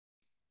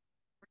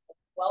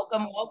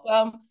Welcome,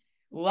 welcome,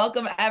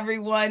 welcome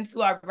everyone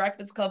to our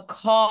Breakfast Club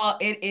call.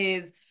 It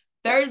is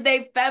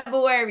Thursday,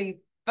 February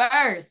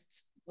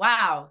 1st.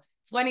 Wow,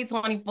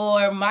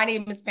 2024. My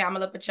name is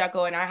Pamela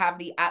Pacheco, and I have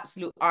the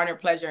absolute honor,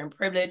 pleasure, and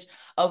privilege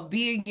of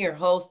being your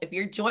host. If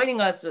you're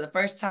joining us for the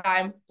first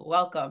time,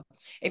 welcome.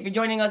 If you're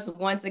joining us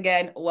once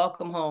again,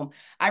 welcome home.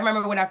 I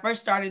remember when I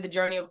first started the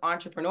journey of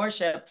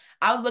entrepreneurship,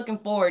 I was looking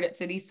forward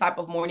to these type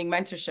of morning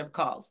mentorship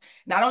calls.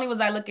 Not only was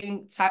I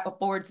looking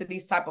forward to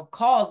these type of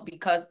calls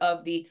because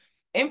of the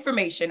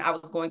information I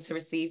was going to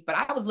receive, but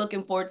I was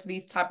looking forward to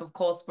these type of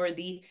calls for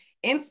the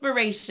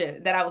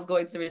inspiration that I was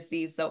going to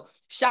receive. So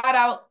shout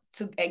out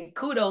to and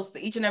kudos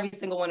to each and every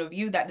single one of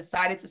you that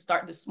decided to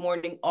start this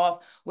morning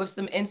off with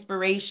some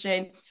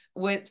inspiration,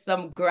 with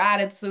some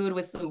gratitude,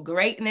 with some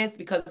greatness,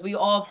 because we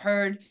all have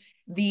heard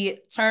the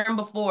term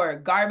before: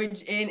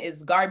 garbage in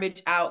is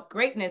garbage out,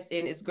 greatness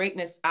in is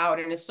greatness out.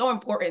 And it's so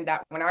important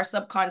that when our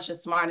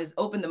subconscious mind is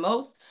open the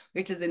most,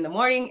 which is in the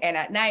morning and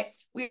at night,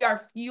 we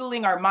are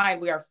fueling our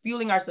mind, we are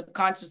fueling our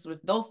subconscious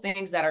with those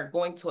things that are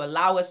going to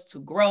allow us to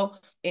grow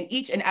in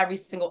each and every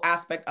single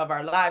aspect of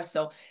our lives.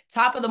 So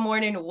top of the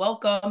morning,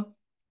 welcome.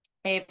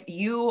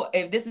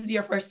 If this is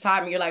your first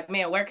time and you're like,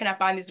 man, where can I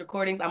find these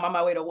recordings? I'm on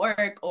my way to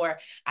work, or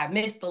I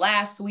missed the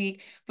last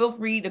week, feel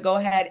free to go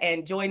ahead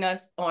and join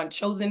us on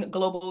Chosen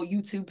Global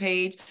YouTube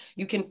page.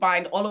 You can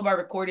find all of our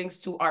recordings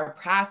to our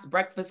past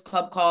Breakfast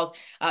Club calls.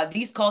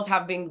 These calls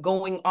have been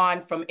going on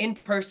from in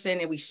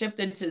person, and we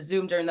shifted to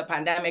Zoom during the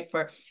pandemic.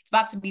 For it's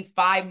about to be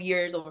 5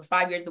 years, over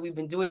 5 years that we've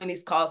been doing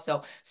these calls.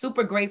 So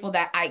super grateful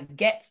that I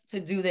get to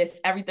do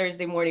this every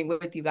Thursday morning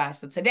with you guys.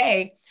 So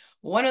today,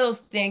 one of those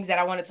things that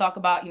I want to talk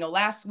about,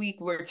 last week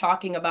we were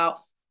talking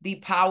about the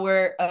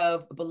power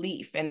of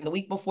belief. And the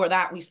week before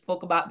that, we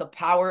spoke about the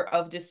power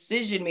of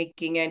decision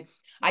making. And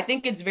I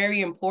think it's very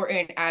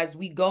important as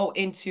we go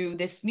into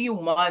this new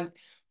month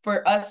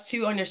for us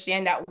to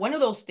understand that one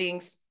of those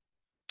things,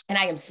 and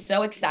I am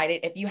so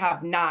excited. If you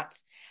have not,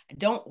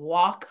 don't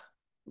walk,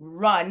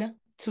 run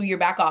to your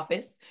back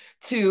office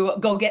to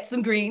go get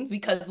some greens,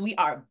 because we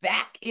are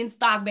back in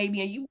stock,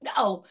 baby. And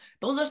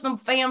those are some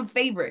fan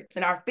favorites,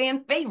 and our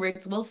fan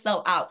favorites will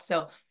sell out.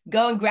 So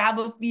go and grab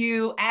a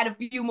few, add a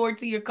few more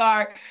to your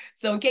cart.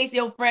 So in case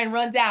your friend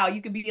runs out,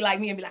 you could be like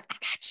me and be like, I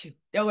got you.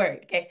 Don't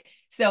worry. Okay.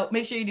 So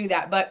make sure you do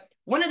that. But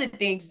one of the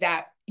things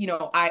that,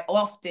 I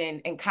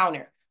often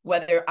encounter,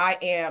 whether I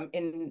am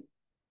in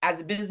as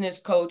a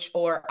business coach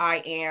or I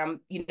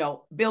am,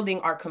 building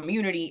our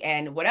community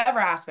and whatever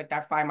aspect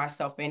I find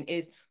myself in,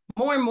 is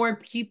more and more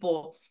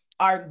people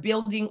are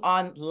building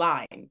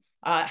online.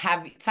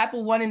 Have type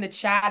of one in the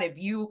chat if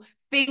you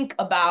think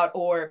about,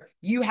 or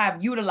you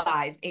have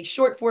utilized a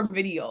short form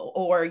video,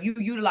 or you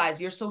utilize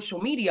your social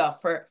media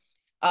for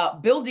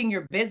building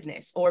your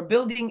business or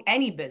building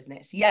any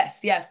business. Yes,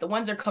 the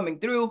ones are coming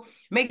through.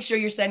 Make sure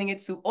you're sending it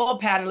to all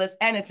panelists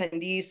and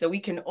attendees so we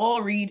can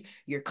all read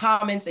your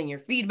comments and your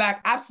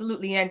feedback.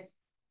 Absolutely. And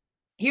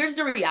here's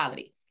the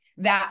reality,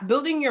 that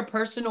building your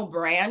personal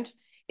brand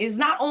is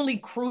not only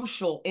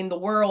crucial in the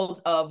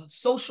world of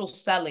social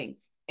selling,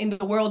 in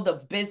the world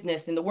of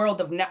business, in the world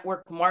of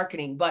network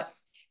marketing, but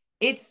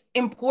it's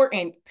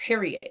important,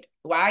 period.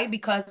 Why?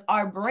 Because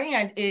our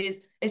brand is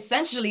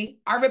essentially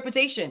our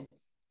reputation.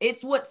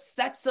 It's what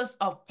sets us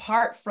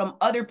apart from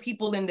other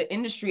people in the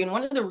industry. And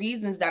one of the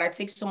reasons that I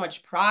take so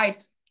much pride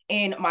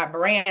in my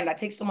brand, I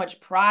take so much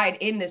pride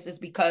in this, is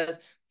because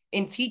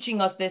in teaching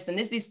us this, and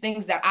this is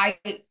things that I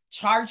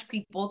charge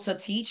people to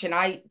teach, and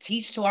I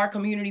teach to our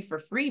community for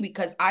free,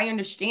 because I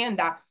understand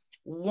that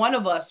one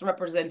of us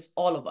represents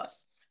all of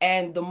us.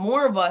 And the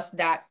more of us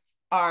that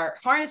are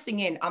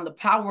harnessing in on the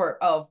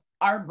power of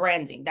our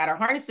branding, that are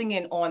harnessing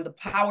in on the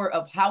power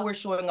of how we're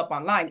showing up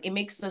online, it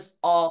makes us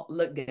all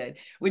look good.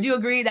 Would you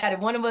agree that if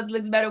one of us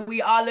looks better,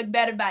 we all look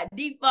better by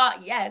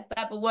default? Yes,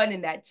 type of one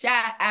in that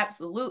chat.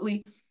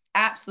 Absolutely.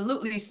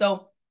 Absolutely.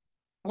 So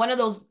one of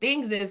those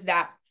things is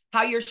that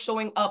how you're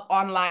showing up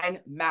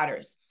online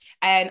matters.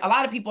 And a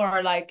lot of people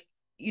are like,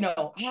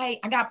 hey,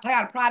 I got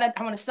a product.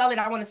 I want to sell it.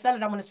 I want to sell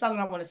it. I want to sell it.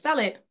 I want to sell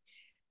it.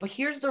 But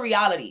here's the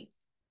reality.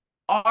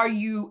 Are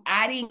you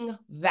adding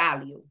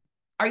value?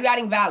 Are you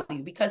adding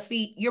value? Because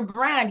see, your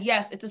brand,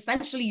 yes, it's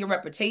essentially your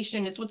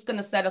reputation. It's what's going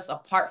to set us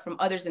apart from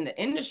others in the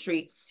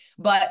industry.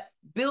 But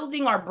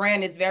building our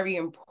brand is very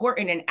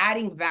important, and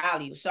adding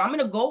value. So I'm going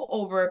to go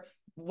over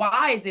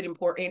why is it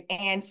important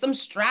and some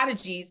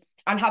strategies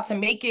on how to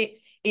make it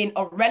in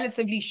a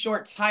relatively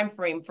short time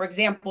frame. For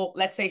example,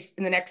 let's say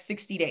in the next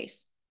 60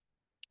 days.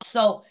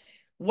 So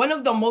one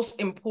of the most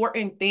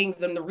important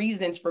things and the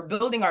reasons for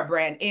building our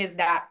brand is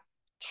that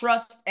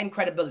trust and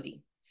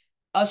credibility.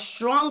 A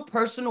strong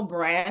personal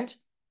brand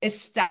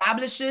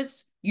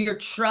establishes your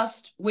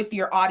trust with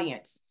your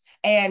audience.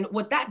 And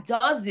what that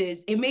does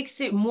is it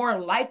makes it more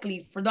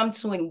likely for them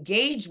to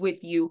engage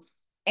with you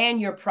and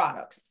your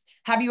products.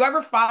 Have you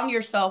ever found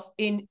yourself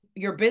in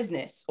your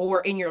business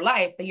or in your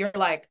life that you're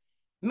like,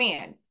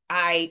 man,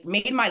 I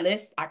made my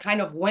list, I kind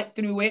of went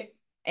through it,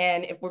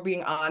 And if we're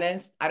being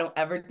honest, I don't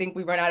ever think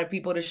we run out of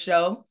people to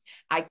show.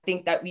 I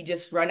think that we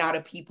just run out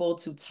of people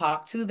to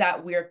talk to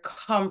that we're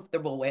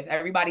comfortable with.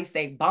 Everybody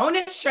say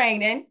bonus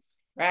training,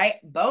 right?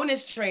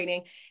 Bonus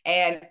training.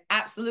 And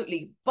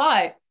absolutely.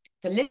 But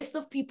the list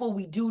of people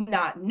we do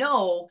not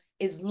know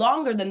is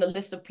longer than the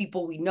list of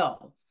people we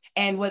know.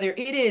 And whether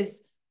it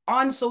is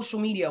on social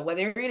media,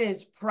 whether it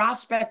is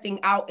prospecting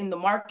out in the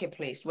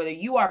marketplace, whether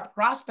you are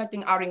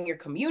prospecting out in your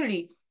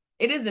community,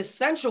 it is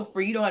essential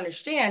for you to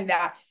understand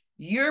that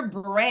your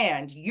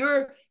brand,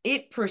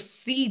 it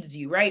precedes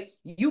you, right?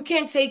 You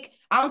can't take,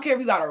 I don't care if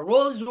you got a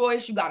Rolls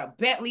Royce, you got a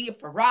Bentley, a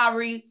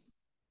Ferrari,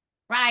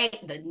 right?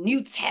 The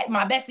new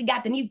my bestie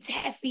got the new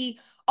Tessie.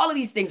 All of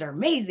these things are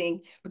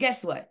amazing, but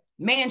guess what?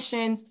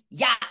 Mansions,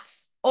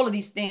 yachts, all of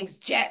these things,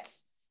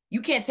 jets.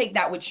 You can't take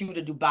that with you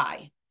to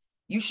Dubai.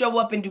 You show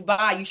up in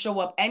Dubai, you show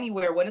up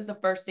anywhere. What is the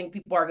first thing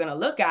people are going to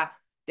look at?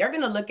 They're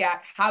going to look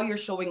at how you're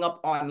showing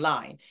up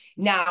online.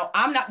 Now,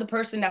 I'm not the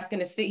person that's going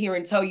to sit here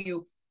and tell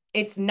you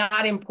it's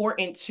not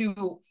important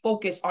to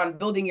focus on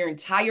building your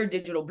entire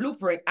digital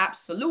blueprint.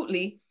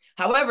 Absolutely.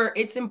 However,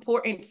 it's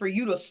important for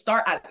you to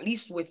start at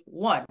least with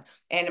one.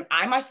 And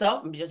I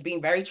myself, I'm just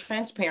being very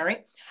transparent.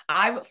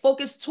 I've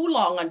focused too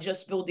long on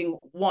just building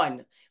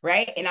one,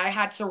 right? And I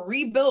had to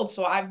rebuild.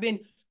 So I've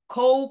been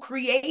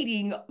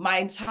co-creating my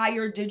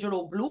entire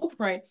digital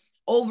blueprint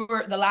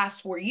over the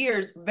last 4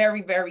 years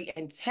very, very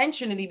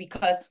intentionally,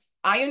 because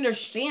I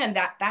understand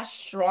that that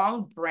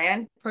strong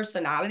brand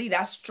personality,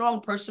 that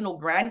strong personal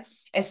brand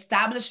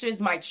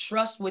establishes my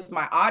trust with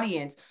my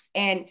audience.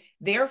 And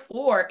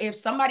therefore,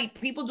 if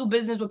people do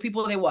business with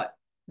people they what?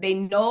 They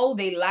know,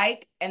 they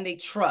like, and they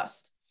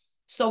trust.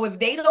 So if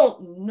they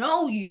don't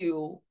know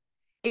you,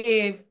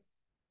 if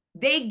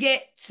they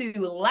get to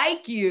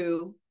like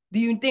you, do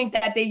you think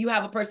that you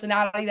have a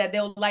personality that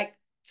they'll like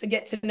to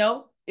get to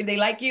know if they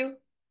like you?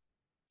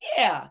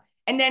 Yeah.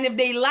 And then if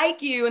they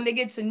like you and they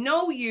get to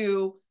know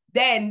you,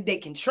 then they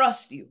can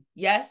trust you.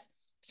 Yes.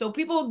 So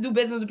people do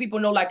business with people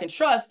know, like, and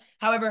trust.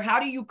 However, how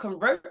do you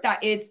convert that?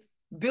 It's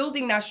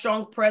building that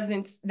strong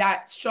presence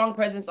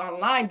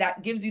online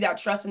that gives you that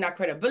trust and that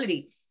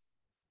credibility.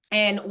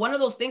 And one of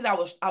those things I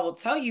will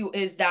tell you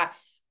is that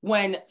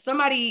when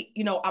somebody,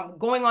 I'm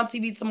going on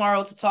TV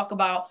tomorrow to talk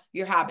about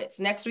your habits.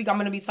 Next week, I'm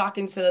going to be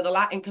talking to the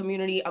Latin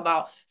community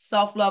about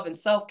self-love and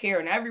self-care.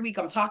 And every week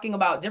I'm talking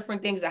about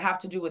different things that have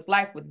to do with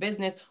life, with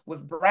business,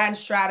 with brand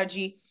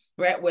strategy,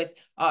 right? With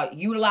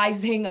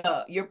utilizing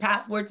your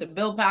password to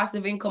build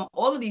passive income,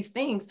 all of these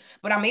things.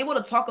 But I'm able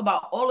to talk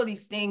about all of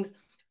these things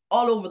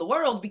all over the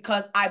world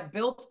because I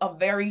built a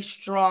very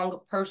strong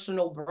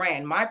personal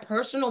brand. My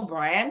personal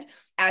brand,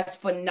 as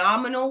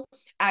phenomenal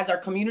as our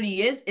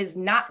community is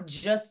not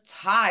just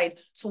tied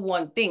to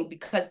one thing,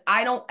 because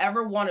I don't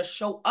ever want to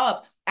show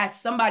up as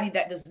somebody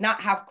that does not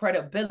have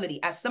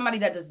credibility, as somebody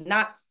that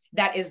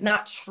is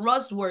not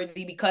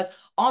trustworthy, because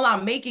all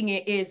I'm making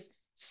it is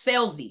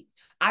salesy.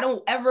 I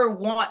don't ever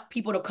want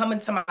people to come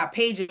into my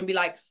page and be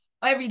like,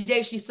 every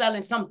day she's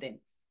selling something.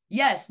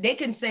 Yes, they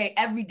can say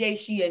every day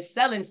she is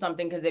selling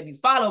something, because if you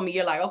follow me,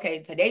 you're like,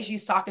 okay, today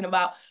she's talking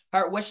about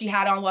what she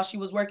had on while she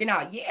was working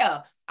out.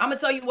 Yeah, I'm going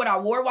to tell you what I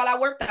wore while I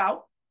worked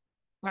out,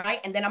 right?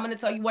 And then I'm going to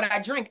tell you what I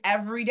drink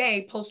every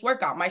day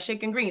post-workout, my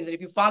shake and greens. And if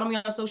you follow me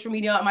on social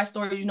media, on my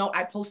stories,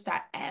 I post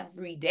that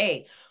every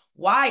day.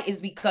 Why? Is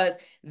because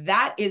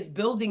that is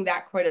building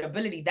that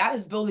credibility. That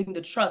is building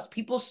the trust.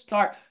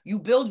 You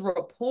build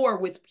rapport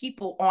with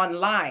people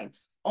online,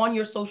 on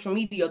your social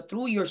media,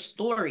 through your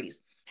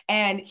stories.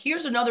 And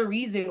here's another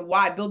reason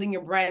why building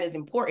your brand is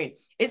important.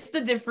 It's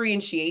the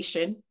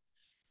differentiation.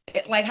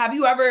 Like, have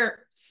you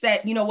ever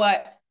said, you know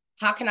what?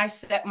 How can I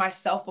set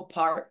myself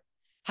apart?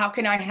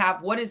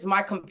 What is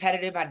my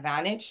competitive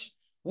advantage?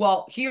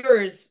 Well,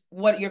 here's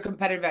what your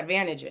competitive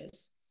advantage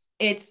is.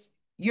 It's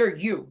you're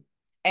you.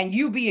 And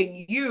you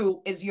being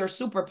you is your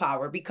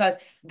superpower, because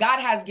God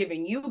has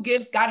given you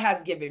gifts. God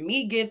has given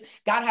me gifts.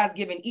 God has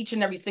given each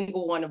and every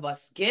single one of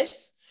us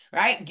gifts,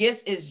 right?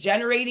 Gifts is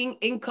generating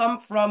income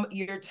from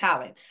your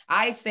talent.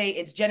 I say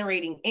it's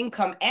generating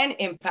income and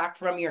impact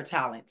from your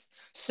talents.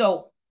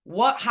 So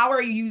how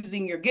are you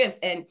using your gifts?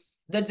 And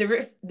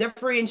the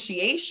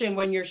differentiation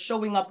when you're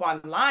showing up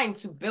online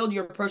to build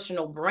your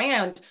personal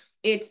brand,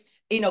 it's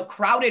in a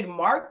crowded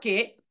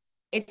market.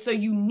 It's a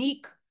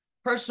unique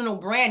personal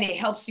brand. It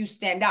helps you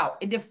stand out.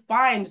 It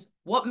defines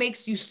what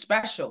makes you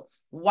special,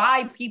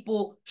 why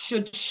people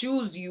should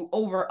choose you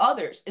over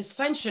others,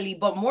 essentially.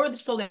 But more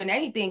so than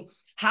anything,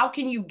 how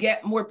can you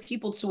get more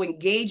people to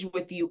engage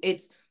with you?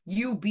 It's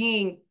you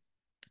being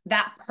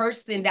that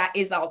person that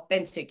is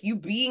authentic, you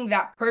being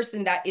that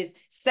person that is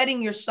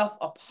setting yourself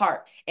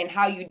apart. And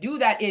how you do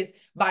that is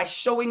by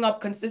showing up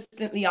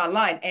consistently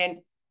online. And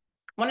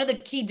one of the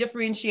key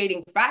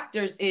differentiating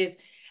factors is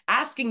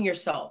asking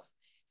yourself,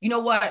 you know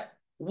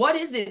what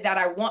is it that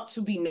I want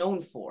to be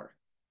known for?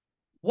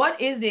 What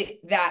is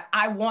it that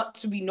I want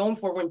to be known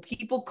for when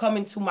people come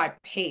into my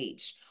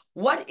page?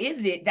 What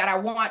is it that I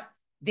want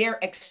their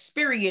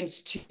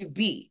experience to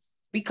be?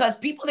 because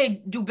people,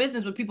 they do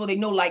business with people they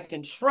know, like,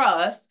 and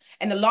trust.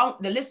 And the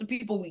list of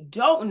people we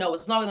don't know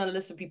is longer than the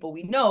list of people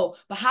we know.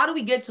 But how do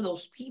we get to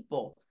those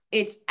people?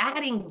 It's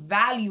adding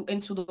value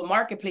into the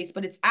marketplace,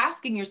 but it's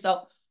asking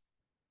yourself,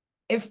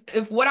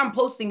 if what I'm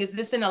posting, is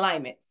this in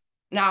alignment?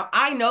 Now,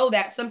 I know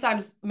that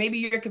sometimes maybe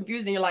you're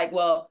confused and you're like,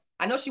 well,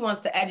 I know she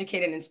wants to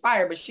educate and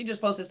inspire, but she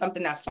just posted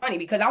something that's funny,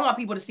 because I want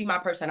people to see my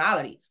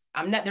personality.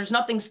 There's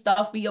nothing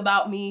stuffy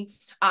about me.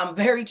 I'm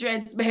very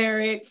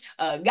transparent.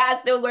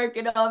 God's still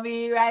working on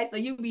me, right? So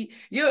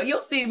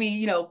you'll see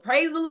me,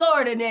 praise the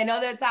Lord. And then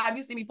other time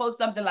you see me post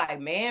something like,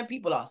 man,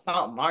 people are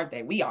something, aren't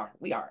they? We are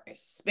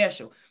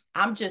special.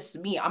 I'm just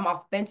me. I'm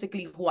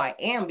authentically who I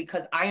am,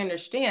 because I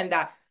understand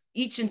that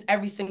each and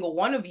every single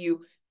one of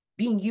you,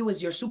 being you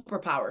is your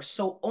superpower.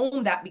 So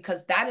own that,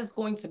 because that is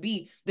going to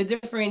be the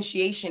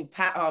differentiation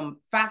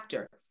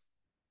factor.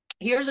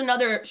 Here's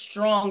another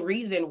strong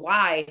reason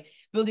why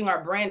building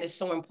our brand is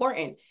so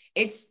important.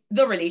 It's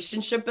the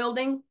relationship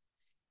building.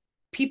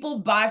 People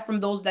buy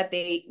from those that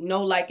they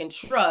know, like, and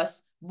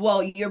trust.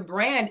 Well, your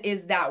brand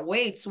is that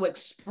way to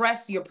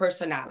express your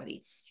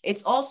personality.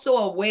 It's also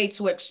a way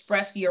to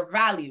express your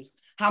values.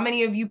 How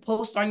many of you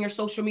post on your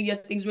social media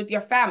things with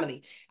your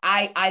family?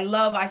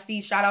 I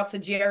see, shout out to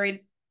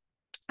Jared,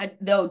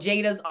 though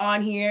Jada's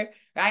on here,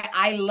 right?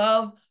 I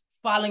love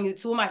following the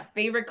two of my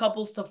favorite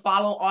couples to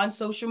follow on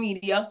social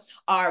media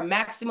are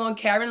Maximo and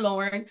Karen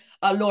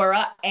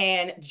Laura,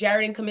 and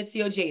Jared and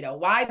Comitzio Jada.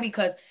 Why?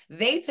 Because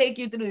they take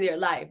you through their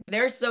life.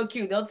 They're so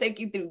cute. They'll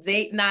take you through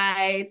date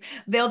nights.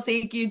 They'll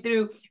take you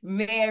through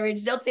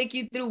marriage. They'll take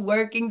you through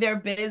working their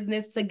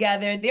business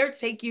together. They'll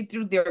take you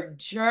through their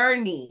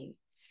journey,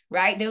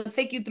 right? They'll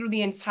take you through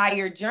the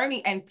entire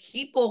journey. And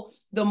people,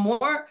 the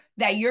more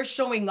that you're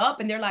showing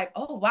up and they're like,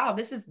 oh, wow,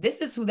 this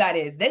is who that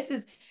is. This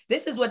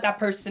is what that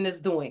person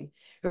is doing,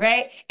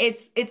 right?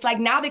 It's like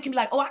now they can be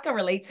like, oh, I can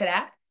relate to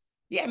that.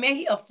 Yeah, man,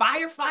 he a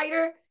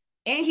firefighter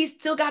and he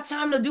still got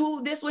time to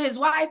do this with his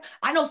wife.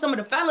 I know some of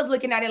the fellas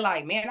looking at it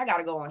like, man, I got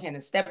to go on here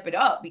and step it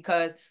up,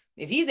 because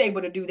if he's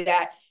able to do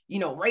that,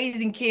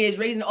 raising kids,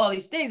 raising all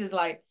these things, it's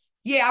like,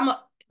 yeah,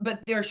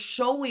 but they're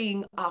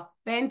showing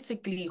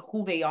authentically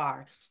who they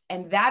are.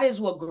 And that is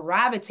what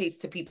gravitates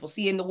to people.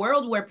 See, in the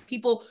world where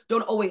people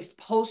don't always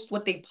post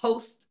what they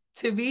post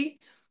to be,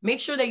 make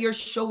sure that you're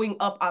showing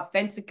up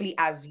authentically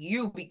as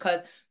you,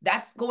 because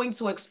that's going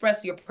to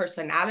express your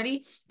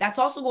personality. That's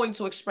also going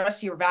to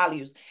express your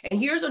values. And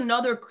here's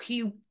another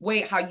key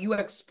way how you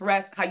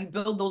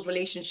build those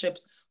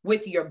relationships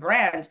with your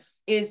brand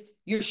is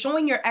you're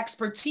showing your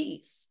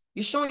expertise.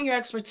 You're showing your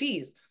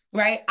expertise,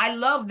 right? I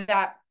love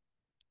that.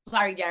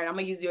 Sorry, Jared, I'm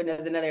going to use you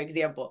as another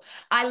example.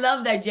 I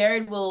love that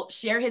Jared will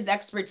share his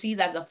expertise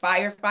as a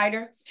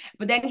firefighter,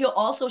 but then he'll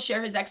also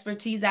share his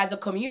expertise as a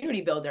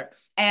community builder,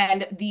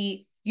 and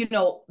the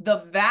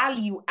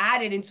value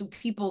added into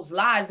people's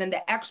lives and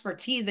the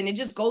expertise. And it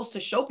just goes to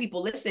show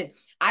people, listen,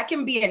 I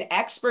can be an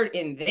expert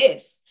in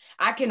this.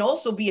 I can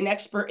also be an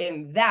expert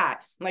in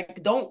that.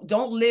 Like, don't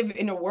live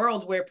in a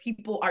world where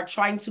people are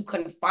trying to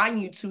confine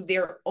you to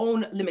their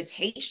own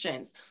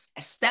limitations.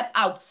 Step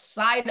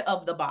outside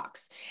of the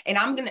box. And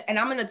I'm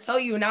gonna tell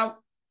you now,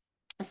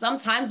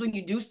 sometimes when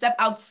you do step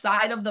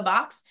outside of the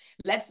box,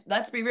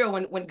 let's be real,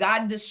 when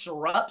God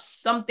disrupts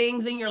some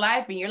things in your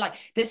life and you're like,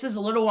 this is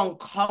a little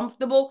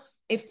uncomfortable,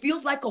 it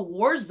feels like a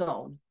war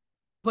zone.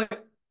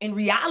 But in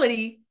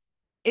reality,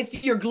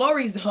 it's your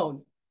glory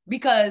zone,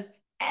 because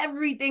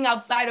everything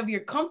outside of your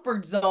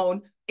comfort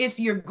zone is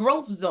your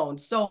growth zone.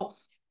 So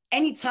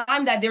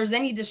anytime that there's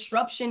any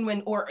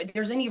disruption or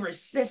there's any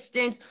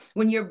resistance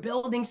when you're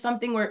building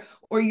something,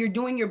 or you're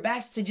doing your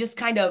best to just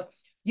kind of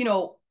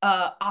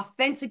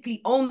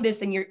authentically own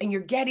this, and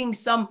you're getting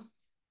some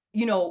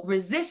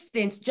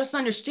resistance, just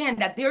understand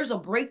that there's a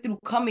breakthrough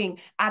coming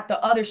at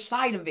the other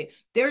side of it.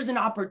 There's an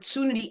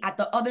opportunity at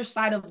the other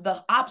side of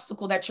the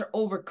obstacle that you're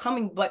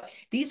overcoming. But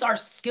these are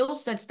skill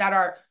sets that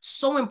are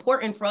so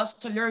important for us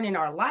to learn in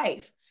our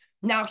life.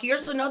 Now,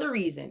 here's another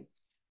reason: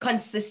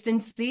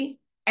 consistency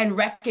and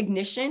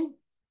recognition.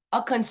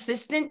 A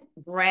consistent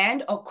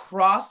brand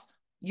across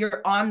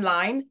your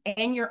online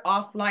and your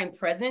offline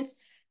presence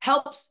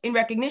helps in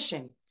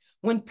recognition.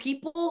 When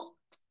people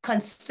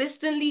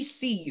consistently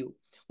see you,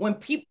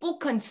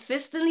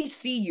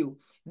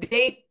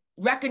 they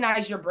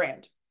recognize your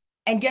brand.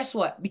 And guess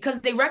what?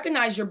 Because they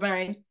recognize your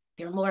brand,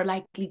 they're more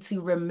likely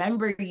to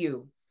remember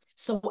you.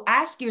 So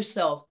ask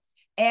yourself,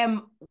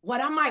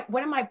 what am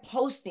I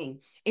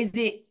posting? Is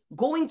it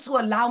going to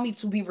allow me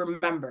to be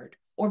remembered?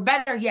 Or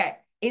better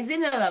yet, is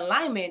it in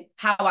alignment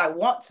how I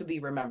want to be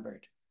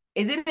remembered?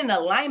 Is it in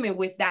alignment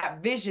with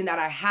that vision that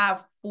I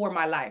have for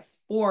my life,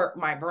 for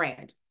my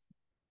brand?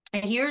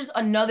 And here's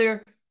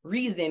another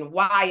reason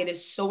why it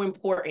is so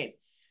important,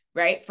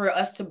 right, for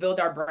us to build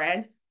our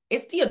brand.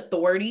 It's the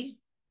authority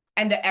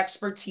and the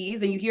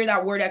expertise. And you hear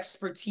that word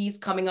expertise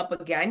coming up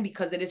again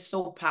because it is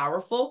so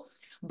powerful.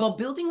 But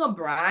building a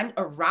brand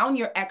around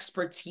your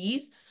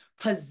expertise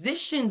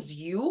positions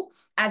you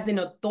as an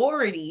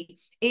authority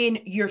in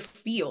your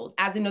field,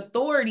 as an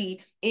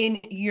authority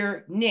in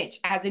your niche,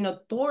 as an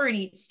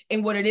authority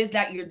in what it is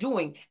that you're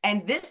doing.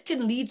 And this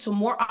can lead to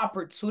more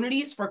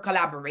opportunities for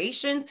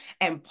collaborations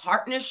and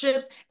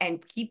partnerships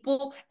and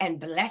people and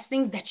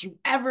blessings that you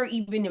ever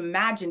even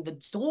imagined.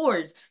 The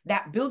doors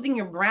that building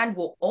your brand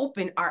will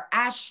open are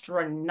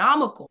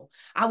astronomical.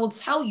 I will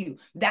tell you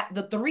that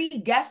the 3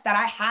 guests that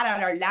I had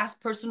at our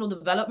last personal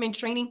development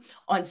training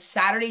on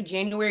Saturday,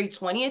 January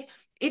 20th,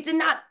 it did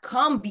not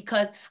come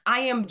because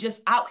I am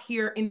just out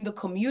here in the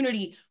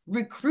community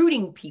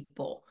recruiting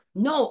people.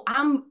 No,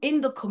 I'm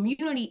in the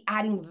community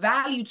adding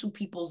value to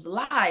people's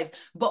lives.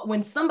 But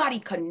when somebody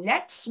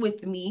connects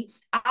with me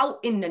out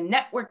in the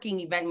networking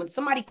event, when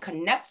somebody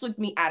connects with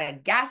me at a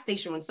gas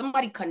station, when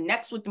somebody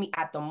connects with me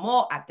at the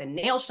mall, at the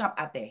nail shop,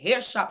 at the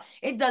hair shop,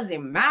 it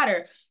doesn't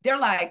matter. They're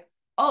like,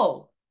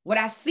 oh, what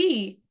I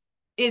see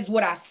is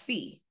what I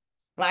see.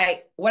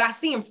 Like what I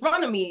see in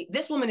front of me,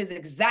 this woman is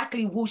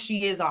exactly who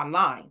she is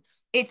online.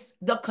 It's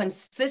the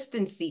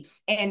consistency.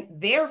 And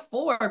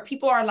therefore,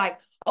 people are like,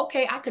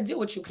 okay, I could deal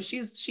with you because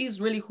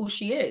she's really who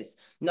she is.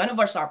 None of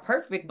us are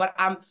perfect, but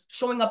I'm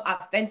showing up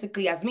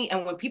authentically as me.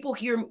 And when people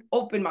hear me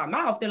open my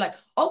mouth, they're like,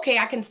 okay,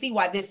 I can see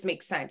why this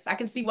makes sense. I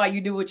can see why you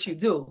do what you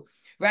do,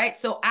 right?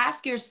 So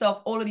ask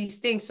yourself all of these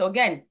things. So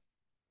again,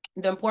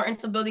 the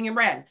importance of building your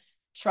brand,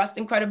 trust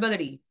and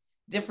credibility,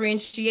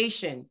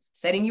 differentiation,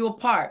 setting you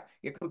apart,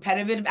 your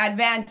competitive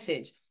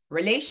advantage,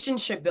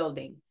 relationship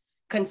building,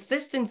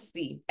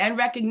 consistency and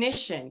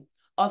recognition,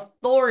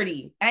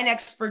 authority and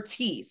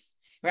expertise,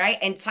 right?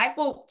 And type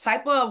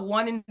a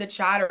 1 in the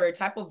chat or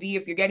type a V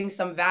if you're getting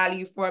some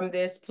value from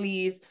this,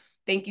 please.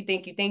 Thank you,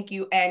 thank you, thank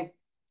you. And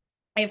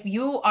if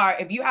you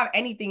have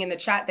anything in the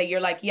chat that you're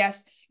like,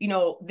 yes,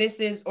 this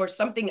is, or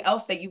something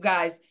else that you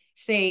guys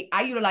say,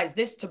 I utilize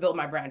this to build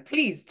my brand,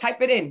 please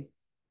type it in.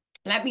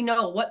 Let me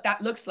know what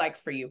that looks like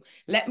for you.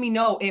 Let me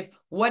know if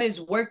what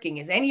is working.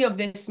 Is any of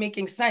this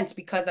making sense?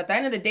 Because at the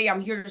end of the day, I'm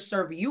here to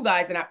serve you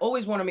guys. And I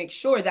always want to make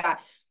sure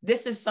that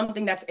this is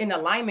something that's in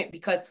alignment,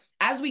 because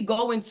as we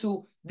go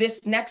into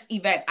this next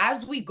event,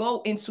 as we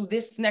go into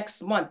this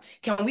next month,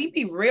 can we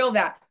be real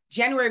that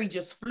January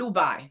just flew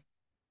by?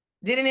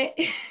 Didn't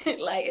it?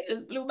 Like it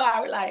just flew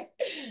by. We're like,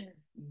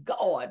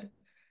 God.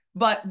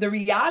 But the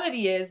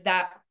reality is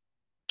that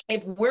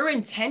if we're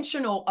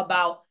intentional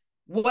about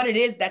what it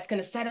is that's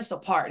going to set us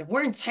apart, if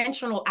we're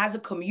intentional as a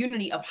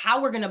community of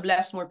how we're going to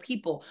bless more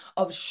people,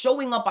 of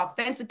showing up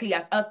authentically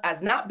as us,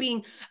 as not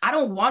being, I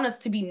don't want us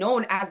to be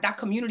known as that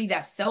community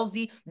that's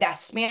salesy,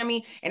 that's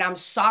spammy, and I'm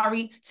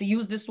sorry to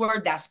use this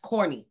word, that's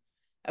corny.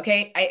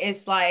 Okay,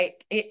 it's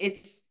like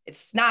it's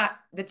not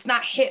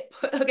hip.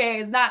 Okay,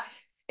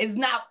 it's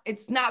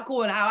not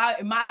cool. And how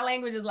my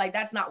language is like,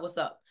 that's not what's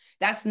up.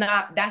 That's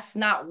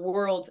not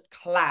world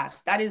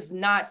class. That is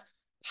not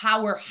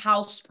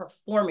powerhouse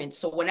performance.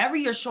 So whenever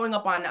you're showing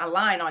up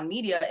online on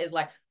media, is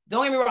like,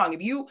 don't get me wrong,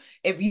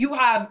 if you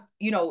have,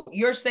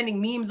 you're sending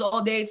memes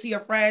all day to your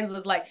friends,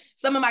 it's like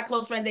some of my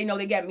close friends, they know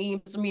they get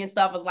memes from me and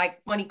stuff. It's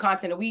like funny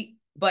content a week,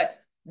 but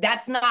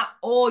that's not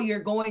all you're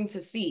going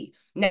to see.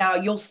 Now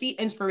you'll see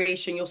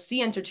inspiration, you'll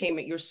see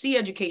entertainment, you'll see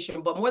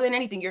education, but more than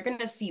anything, you're going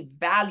to see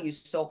value.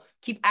 So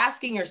keep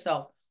asking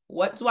yourself,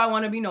 what do I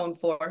want to be known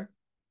for?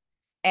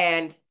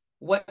 And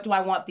what do I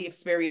want the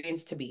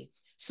experience to be?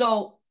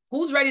 So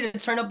who's ready to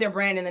turn up their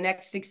brand in the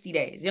next 60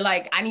 days? You're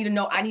like, I need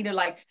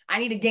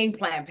a game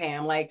plan,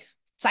 Pam. Like,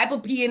 type a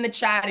P in the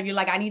chat if you're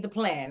like, I need the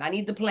plan. I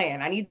need the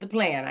plan. I need the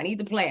plan. I need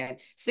the plan.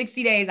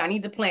 60 days, I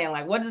need the plan.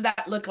 Like, what does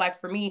that look like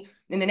for me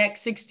in the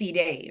next 60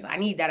 days? I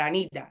need that. I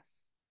need that.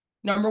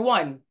 Number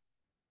 1,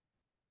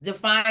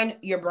 define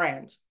your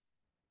brand.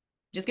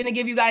 Just going to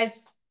give you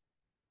guys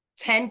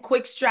 10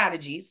 quick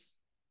strategies,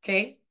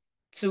 okay?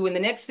 So in the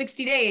next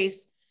 60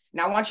 days,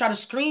 now I want y'all to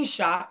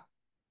screenshot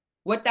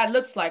what that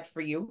looks like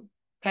for you,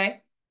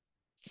 okay?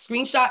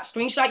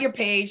 Screenshot your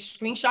page,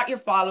 screenshot your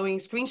following,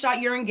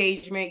 screenshot your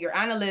engagement, your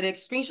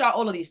analytics, screenshot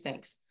all of these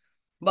things.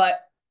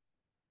 But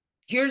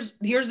here's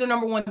the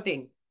number 1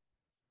 thing.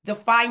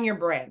 Define your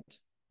brand.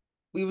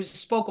 We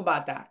spoke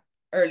about that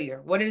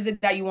earlier. What is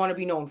it that you want to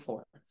be known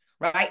for,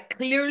 right?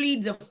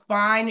 Clearly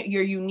define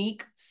your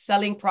unique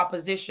selling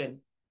proposition.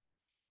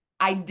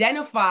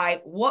 Identify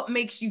what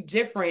makes you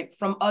different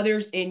from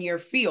others in your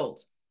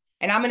field.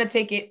 And I'm going to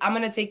take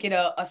it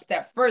a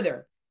step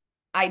further.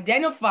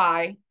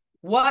 Identify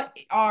what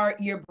are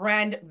your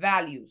brand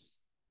values.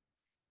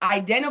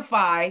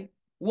 Identify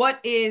what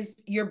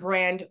is your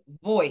brand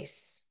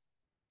voice.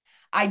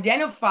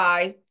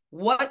 Identify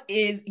what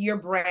is your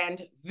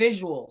brand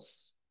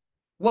visuals.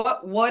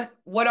 What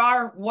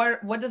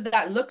does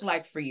that look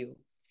like for you?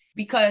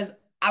 Because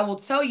I will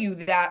tell you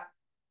that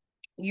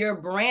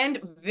your brand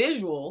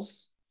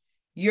visuals,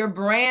 your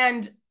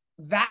brand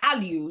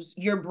values,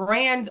 your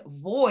brand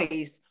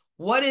voice,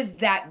 what is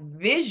that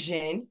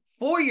vision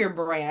for your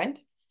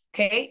brand?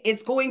 Okay,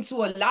 it's going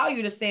to allow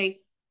you to say,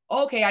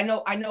 okay, I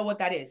know what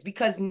that is.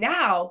 Because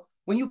now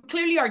when you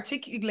clearly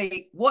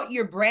articulate what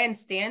your brand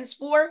stands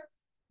for,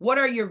 what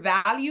are your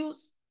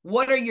values,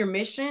 what are your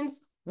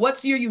missions,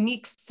 what's your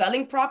unique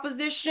selling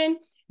proposition,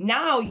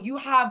 Now you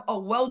have a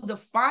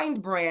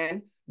well-defined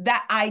brand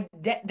that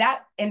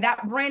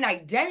brand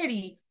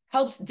identity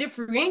helps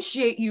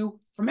differentiate you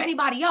from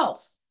anybody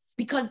else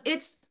because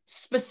it's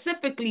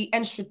specifically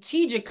and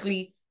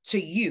strategically to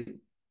you.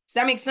 Does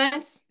that make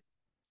sense?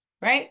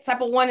 Right? Type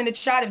of one in the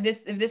chat if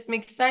this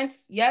makes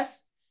sense.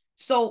 Yes.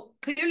 So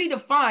clearly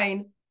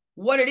define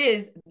what it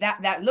is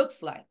that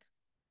looks like.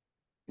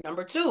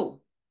 Number two,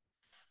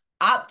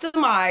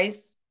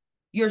 optimize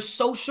your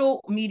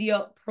social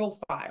media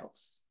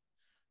profiles.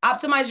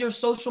 Optimize your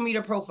social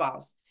media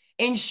profiles.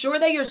 Ensure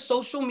that your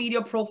social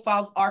media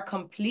profiles are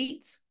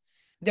complete,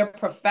 they're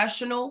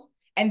professional,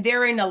 and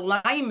they're in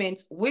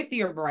alignment with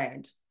your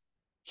brand.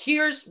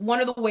 Here's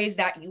one of the ways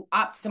that you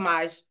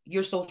optimize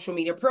your social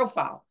media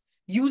profile: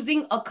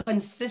 using a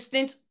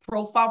consistent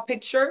profile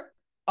picture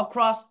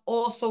across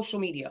all social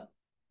media,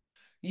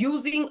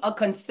 using a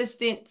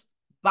consistent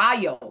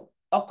bio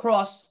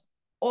across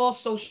all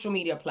social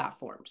media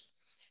platforms,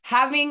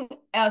 having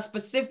a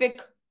specific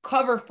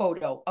cover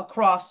photo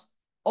across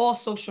all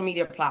social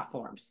media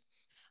platforms,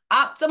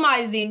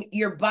 optimizing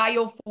your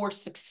bio for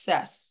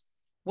success.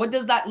 What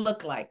does that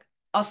look like?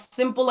 A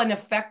simple and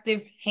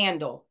effective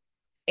handle.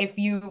 If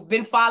you've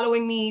been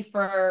following me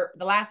for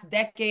the last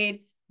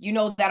decade, you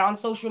know that on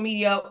social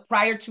media,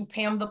 prior to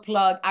Pam the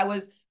Plug, I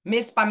was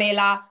Miss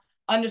Pamela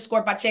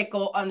 _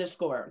 Pacheco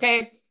 _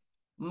 okay?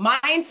 My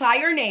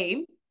entire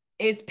name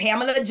is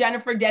Pamela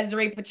Jennifer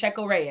Desiree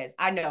Pacheco Reyes.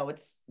 I know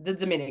it's the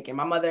Dominican.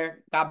 My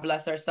mother, God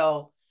bless her.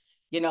 So,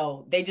 you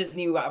know, they just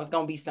knew I was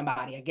going to be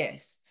somebody, I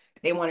guess.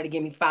 They wanted to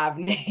give me 5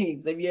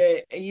 names. If you're,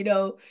 you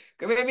know,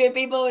 Caribbean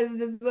people, this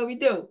is what we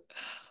do.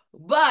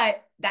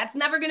 But that's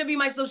never going to be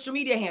my social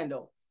media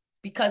handle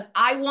because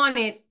I want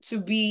it to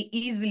be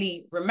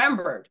easily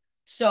remembered.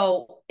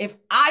 So if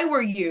I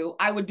were you,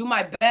 I would do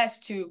my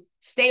best to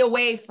stay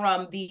away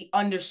from the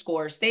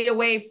underscore, stay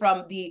away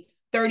from the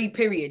 30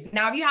 periods.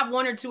 Now, if you have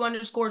 1 or 2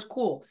 underscores,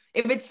 cool.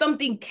 If it's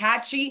something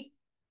catchy,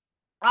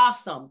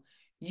 awesome.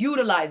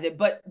 Utilize it,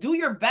 but do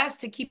your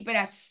best to keep it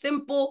as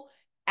simple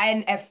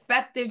and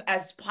effective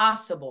as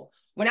possible.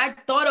 When I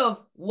thought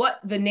of what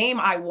the name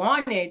I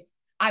wanted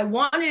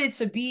it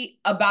to be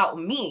about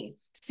me.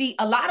 See,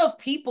 a lot of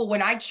people,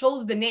 when I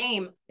chose the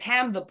name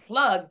Pam the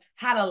Plug,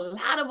 had a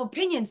lot of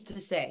opinions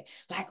to say.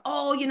 Like,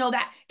 oh, you know,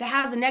 that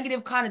has a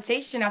negative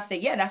connotation. I say,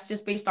 yeah, that's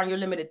just based on your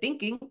limited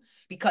thinking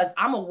because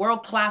I'm a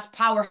world-class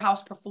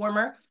powerhouse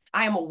performer.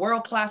 I am a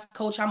world-class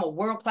coach. I'm a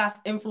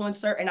world-class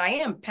influencer, and I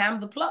am Pam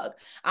the Plug.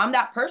 I'm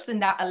that person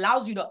that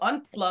allows you to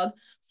unplug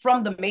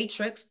from the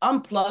matrix,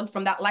 unplug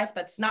from that life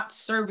that's not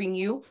serving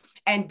you,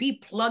 and be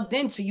plugged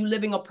into you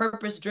living a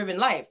purpose-driven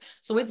life.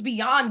 So it's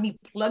beyond me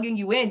plugging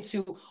you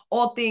into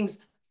all things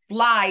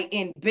fly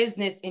in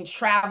business, in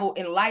travel,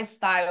 in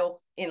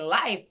lifestyle, in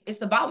life.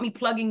 It's about me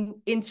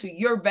plugging into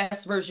your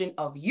best version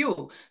of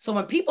you. So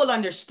when people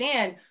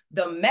understand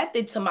the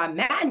method to my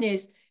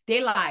madness,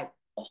 they like,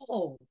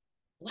 oh,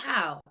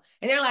 wow.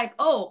 And they're like,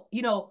 oh,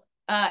 you know,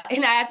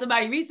 and I asked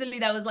somebody recently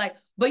that was like,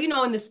 but you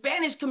know, in the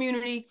Spanish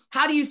community,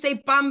 how do you say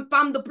Pam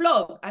the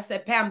Plug? I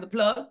said, Pam the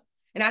Plug.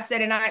 And I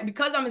said,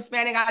 because I'm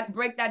Hispanic, I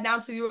break that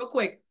down to you real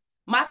quick.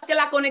 Más que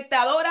la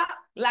conectadora,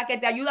 la que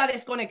te ayuda a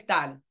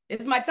desconectar.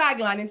 It's my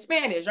tagline in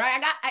Spanish,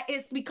 right?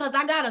 It's because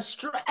I got a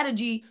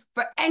strategy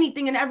for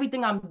anything and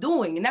everything I'm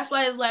doing. And that's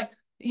why it's like,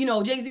 you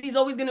know, Jay-Z is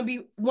always going to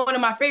be one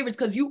of my favorites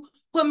because you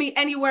put me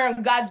anywhere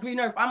on God's green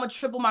earth, I'm going to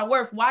triple my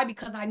worth. Why?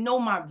 Because I know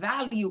my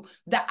value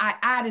that I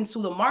add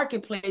into the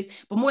marketplace.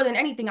 But more than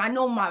anything, I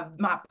know my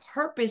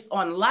purpose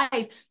on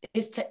life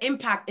is to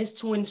impact, is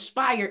to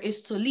inspire,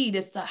 is to lead,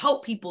 is to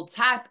help people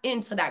tap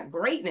into that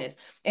greatness.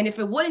 And if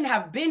it wouldn't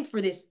have been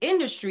for this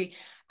industry,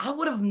 I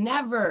would have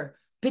never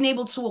been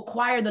able to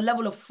acquire the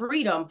level of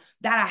freedom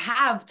that I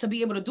have to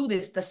be able to do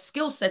this, the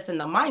skill sets and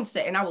the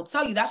mindset. And I will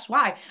tell you, that's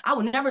why I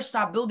will never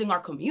stop building our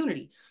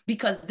community,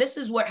 because this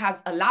is what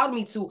has allowed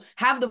me to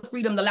have the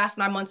freedom the last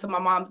 9 months of my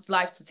mom's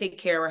life to take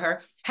care of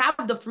her, have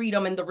the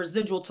freedom and the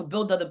residual to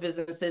build other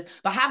businesses,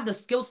 but have the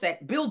skill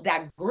set, build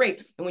that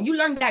grit. And when you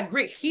learn that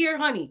grit here,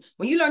 honey,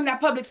 when you learn that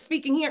public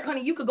speaking here,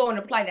 honey, you could go and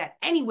apply that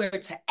anywhere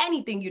to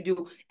anything you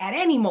do at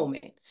any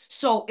moment.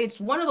 So it's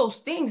one of those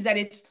things that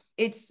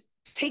it's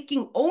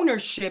taking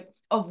ownership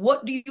of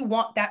what do you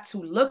want that to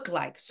look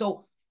like.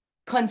 So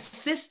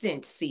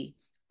consistency,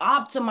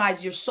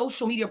 optimize your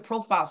social media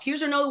profiles.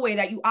 Here's another way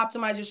that you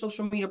optimize your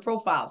social media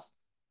profiles.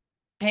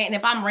 And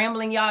if I'm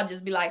rambling, y'all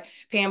just be like,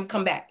 Pam,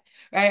 come back,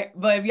 right?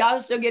 But if y'all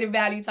still getting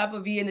value, type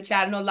of V in the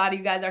chat. I know a lot of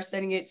you guys are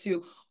sending it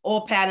to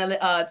all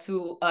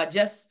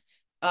panelists,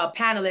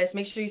 panelists.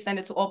 Make sure you send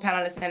it to all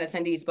panelists and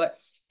attendees. But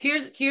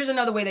here's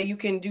another way that you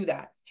can do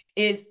that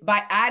is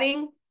by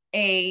adding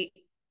a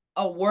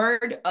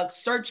word, a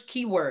search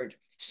keyword.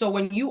 So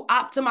when you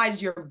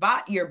optimize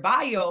your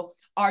bio,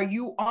 are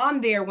you on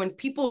there when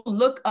people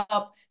look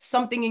up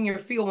something in your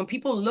field, when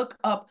people look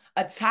up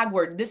a tag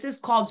word? This is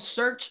called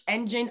search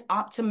engine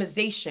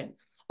optimization,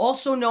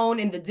 also known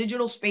in the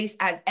digital space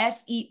as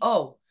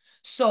SEO.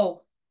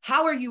 So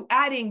how are you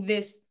adding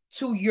this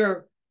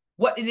to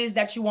what it is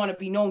that you want to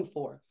be known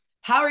for?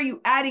 How are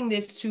you adding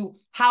this to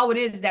how it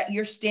is that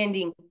you're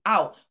standing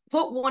out?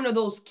 Put one of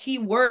those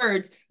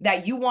keywords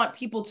that you want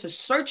people to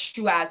search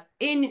you as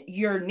in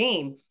your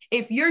name.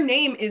 If your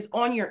name is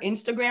on your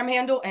Instagram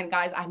handle, and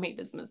guys, I made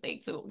this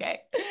mistake too, okay?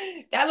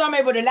 That's why I'm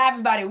able to laugh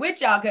about it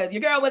with y'all, because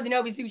your girl wasn't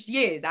obviously who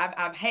she is.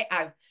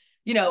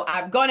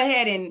 I've gone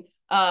ahead and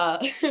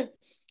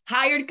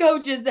hired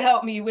coaches to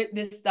help me with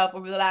this stuff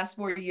over the last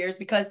 4 years,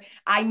 because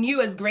I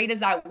knew as great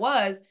as I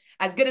was,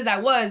 as good as I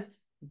was,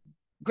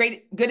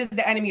 good is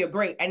the enemy of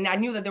great. And I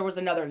knew that there was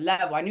another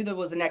level. I knew there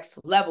was the next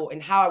level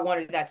and how I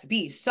wanted that to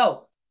be.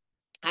 So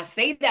I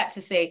say that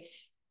to say,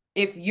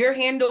 if your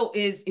handle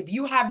is, if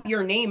you have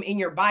your name in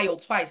your bio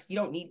twice, you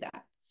don't need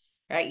that,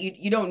 right?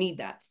 You don't need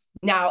that.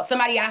 Now,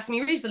 somebody asked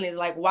me recently, is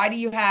like, why do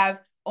you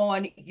have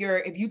on your,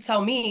 if you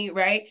tell me,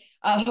 right?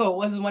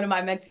 Was one of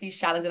my mentees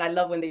challenge, and I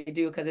love when they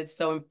do, because it's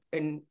so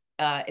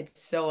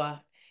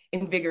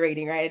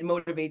invigorating, right? It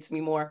motivates me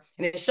more,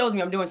 and it shows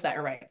me I'm doing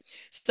something right.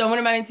 So one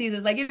of my mentees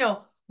is like,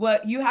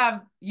 what you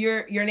have,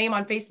 your name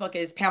on Facebook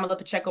is Pamela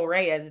Pacheco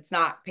Reyes. It's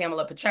not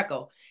Pamela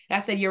Pacheco. And I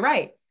said, you're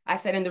right. I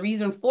said, and the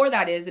reason for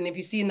that is, and if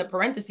you see in the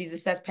parentheses, it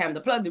says Pam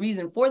the Plug. The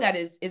reason for that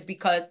is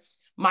because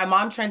my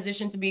mom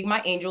transitioned to being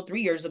my angel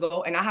 3 years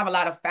ago, and I have a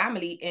lot of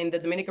family in the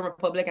Dominican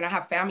Republic, and I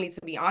have family,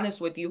 to be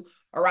honest with you,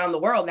 around the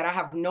world that I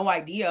have no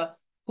idea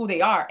who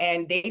they are,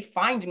 and they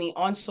find me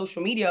on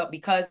social media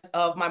because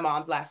of my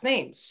mom's last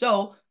name.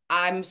 So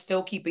I'm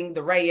still keeping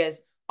the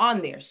Reyes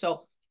on there.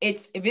 So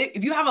it's,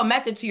 if you have a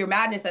method to your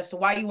madness as to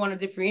why you want to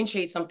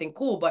differentiate something,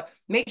 cool, but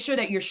make sure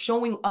that you're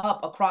showing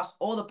up across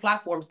all the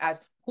platforms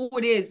as who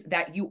it is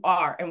that you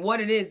are and what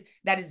it is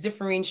that is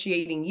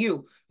differentiating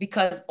you,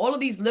 because all of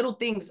these little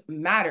things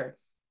matter.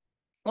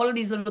 All of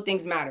these little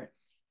things matter.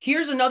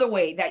 Here's another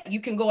way that you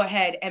can go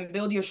ahead and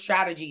build your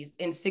strategies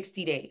in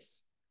 60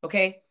 days,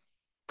 okay?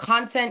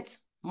 Content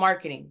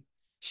marketing.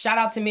 Shout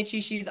out to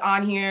Mitchie, she's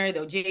on here,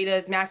 though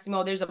Jada's,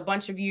 Maximo, there's a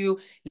bunch of you,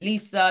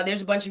 Lisa,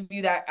 there's a bunch of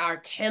you that are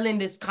killing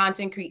this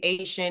content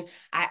creation.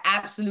 I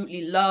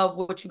absolutely love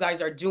what you guys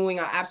are doing.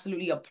 I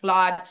absolutely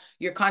applaud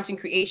your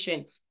content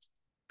creation.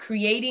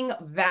 Creating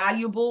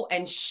valuable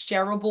and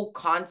shareable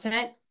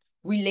content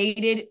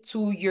related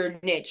to your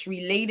niche,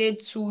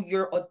 related to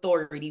your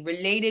authority,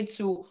 related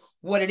to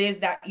what it is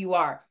that you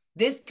are.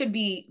 This could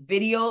be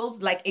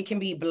videos, like it can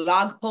be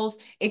blog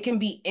posts, it can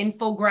be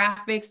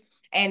infographics,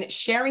 and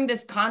sharing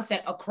this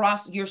content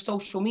across your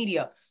social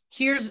media.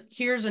 Here's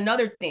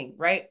another thing,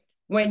 right?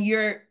 When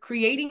you're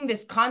creating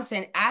this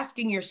content,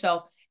 asking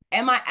yourself,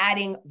 am I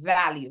adding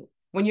value?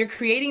 When you're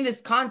creating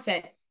this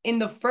content, in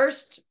the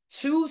first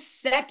 2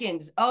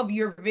 seconds of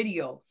your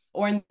video,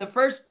 or in the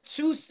first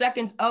 2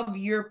 seconds of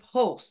your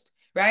post,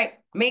 right?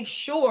 Make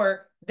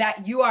sure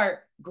that you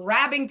are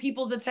grabbing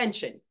people's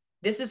attention.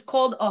 This is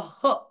called a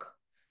hook.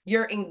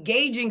 You're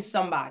engaging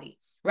somebody,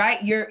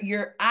 right?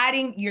 You're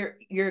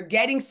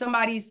getting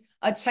somebody's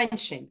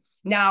attention.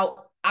 Now,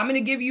 I'm going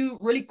to give you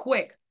really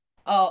quick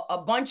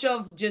a bunch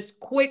of just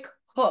quick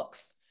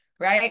hooks,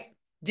 right?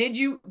 Did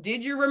you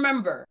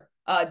remember?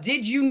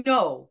 Did you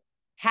know?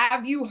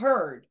 Have you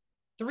heard?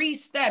 3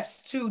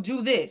 steps to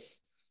do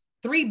this,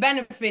 3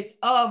 benefits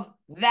of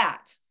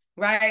that,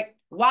 right?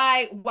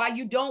 Why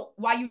you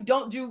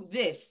don't do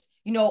this,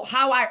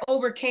 how I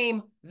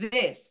overcame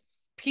this.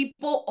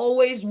 People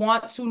always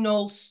want to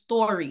know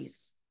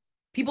stories.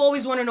 People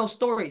always want to know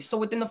stories. So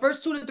within the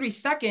first 2 to 3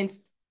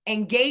 seconds,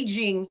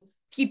 engaging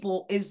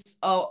people is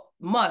a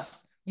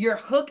must. Your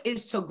hook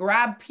is to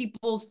grab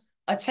people's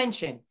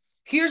attention.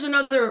 Here's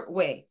another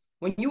way.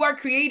 When you are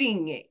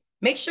creating it,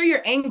 make sure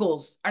your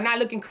angles are not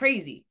looking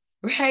crazy,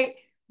 right?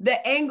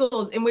 The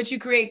angles in which you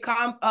create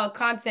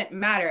content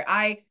matter.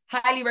 I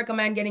highly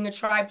recommend getting a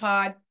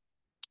tripod,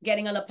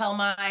 getting a lapel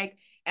mic,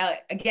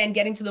 again,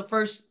 getting to the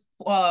first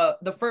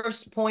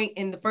point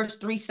in the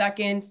first 3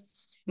 seconds.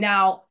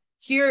 Now,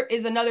 here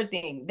is another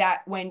thing,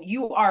 that when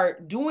you are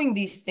doing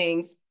these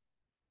things,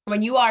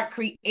 when you are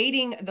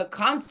creating the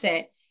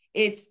content,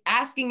 it's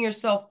asking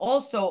yourself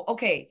also,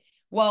 okay,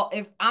 well,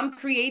 if I'm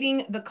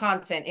creating the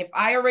content, if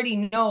I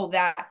already know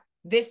that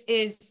this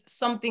is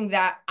something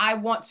that I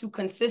want to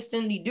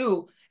consistently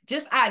do,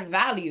 just add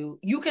value.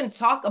 You can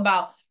talk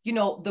about,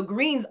 the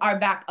greens are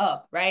back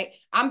up, right?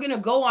 I'm going to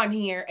go on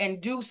here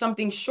and do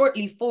something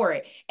shortly for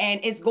it.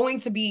 And it's going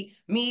to be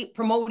me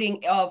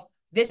promoting of,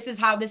 this is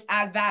how this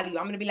add value.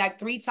 I'm going to be like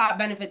 3 top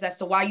benefits as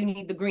to why you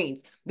need the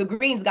greens. The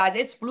greens, guys,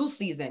 it's flu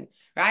season,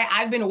 right?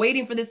 I've been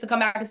waiting for this to come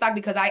back in stock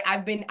because I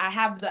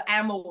have the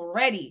ammo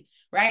ready,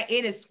 right?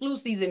 It is flu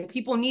season.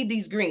 People need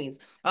these greens.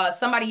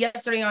 Somebody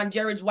yesterday on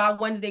Jared's Wild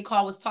Wednesday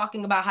call was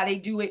talking about how they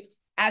do it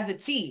as a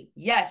tea.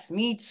 Yes,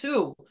 me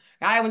too.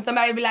 Right? When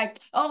somebody be like,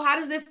 oh, how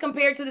does this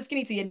compare to the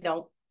skinny tea? It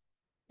don't.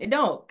 It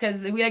don't,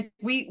 because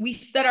we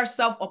set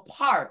ourselves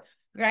apart,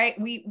 right?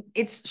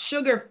 It's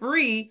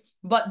sugar-free,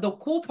 but the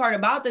cool part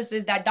about this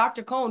is that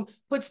Dr. Cone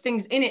puts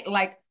things in it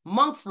like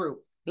monk fruit,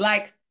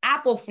 like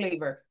apple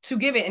flavor to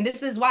give it. And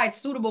this is why it's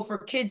suitable for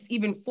kids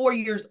even 4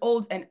 years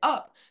old and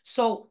up.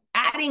 So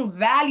adding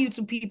value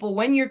to people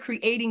when you're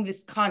creating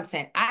this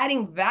content,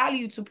 adding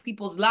value to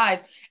people's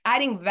lives,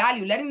 adding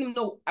value, letting them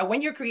know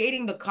when you're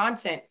creating the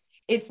content,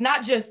 it's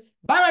not just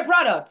buy my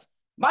product,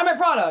 buy my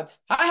product.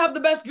 I have the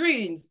best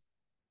greens.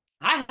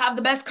 I have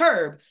the best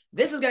curb.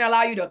 This is going to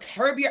allow you to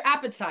curb your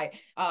appetite.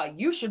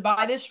 You should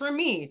buy this from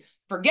me.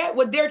 Forget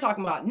what they're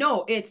talking about.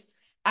 No, it's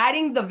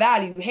adding the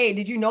value. Hey,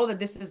 did you know that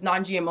this is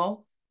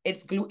non-GMO?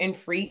 It's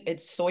gluten-free.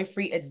 It's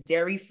soy-free. It's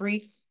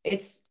dairy-free.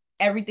 It's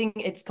everything.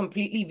 It's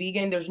completely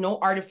vegan. There's no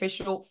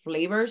artificial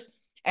flavors.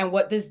 And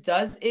what this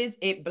does is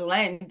it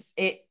blends,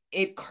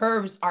 it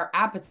curves our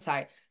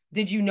appetite.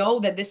 Did you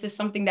know that this is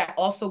something that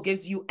also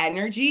gives you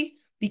energy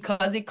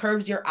because it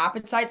curves your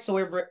appetite? So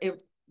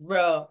it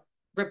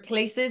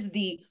replaces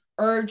the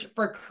urge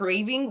for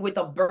craving with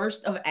a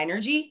burst of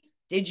energy.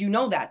 Did you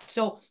know that?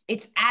 So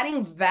it's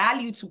adding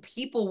value to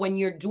people when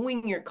you're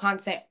doing your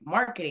content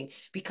marketing,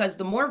 because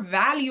the more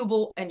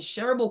valuable and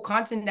shareable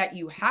content that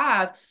you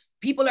have,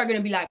 people are going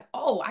to be like,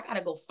 oh, I got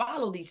to go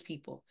follow these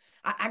people.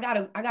 I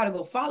gotta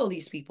go follow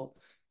these people.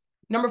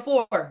 Number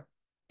 4,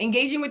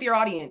 engaging with your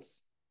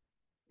audience.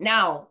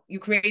 Now you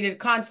created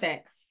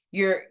content.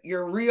 Your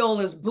reel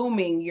is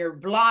booming. Your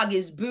blog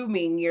is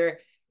booming. Your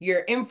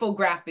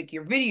infographic,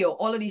 your video,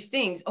 all of these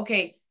things.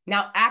 Okay,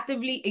 now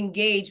actively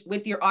engage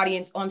with your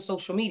audience on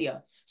social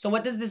media. So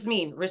what does this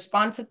mean?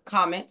 Respond to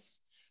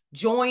comments,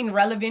 join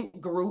relevant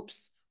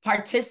groups,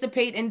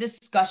 participate in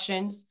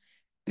discussions.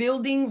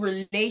 Building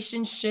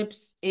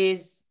relationships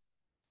is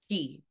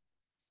key.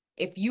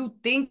 If you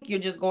think you're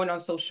just going on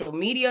social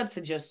media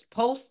to just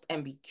post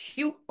and be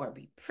cute or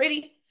be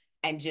pretty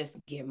and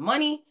just give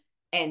money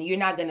and you're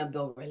not going to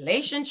build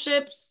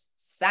relationships,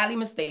 sadly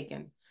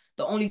mistaken.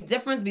 The only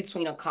difference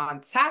between a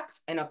contact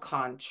and a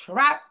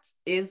contract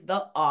is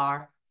the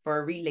R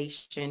for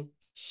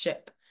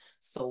relationship.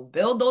 So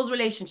build those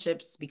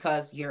relationships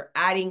because you're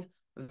adding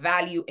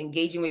value,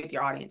 engaging with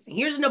your audience. And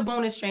here's the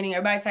bonus training.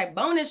 Everybody type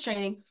bonus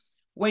training.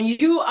 When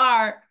you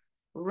are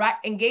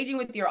engaging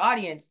with your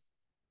audience,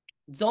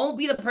 don't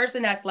be the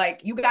person that's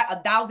like, you got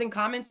 1,000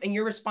 comments and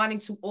you're responding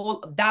to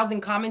all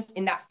 1,000 comments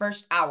in that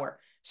first hour.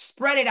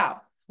 Spread it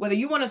out. Whether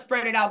you want to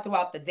spread it out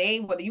throughout the day,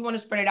 whether you want to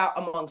spread it out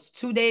amongst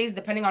 2 days,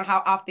 depending on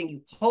how often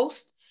you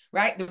post,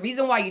 right? The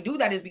reason why you do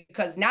that is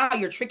because now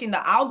you're tricking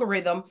the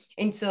algorithm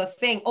into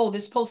saying, oh,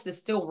 this post is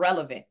still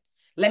relevant.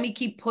 Let me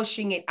keep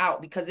pushing it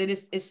out because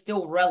it's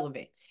still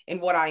relevant in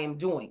what I am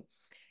doing.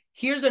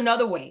 Here's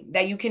another way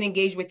that you can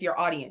engage with your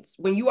audience.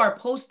 When you are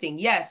posting,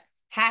 yes,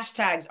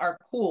 hashtags are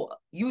cool.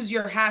 Use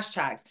your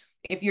hashtags.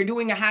 If you're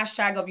doing a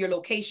hashtag of your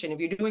location,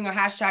 if you're doing a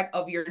hashtag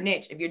of your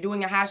niche, if you're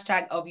doing a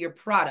hashtag of your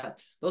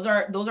product, those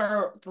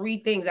are 3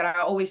 things that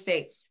I always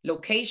say: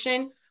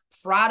 location,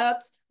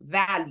 product,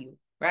 value,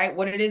 right?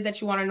 What it is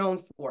that you want to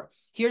know for.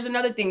 Here's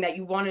another thing that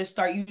you want to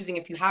start using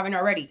if you haven't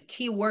already: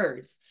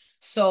 keywords.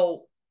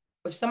 So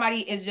if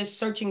somebody is just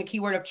searching a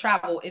keyword of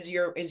travel, is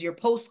your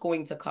post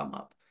going to come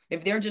up?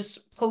 If they're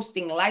just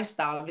posting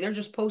lifestyle, if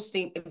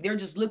they're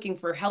just looking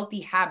for healthy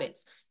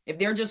habits, if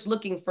they're just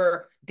looking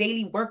for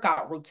daily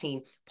workout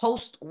routine,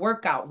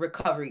 post-workout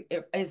recovery,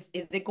 is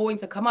it going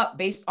to come up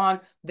based on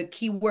the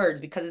keywords?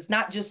 Because it's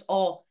not just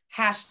all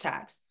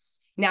hashtags.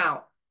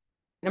 Now,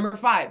 number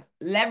 5,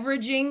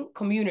 leveraging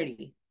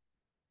community.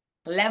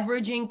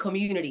 Leveraging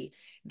community.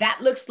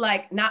 That looks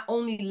like not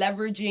only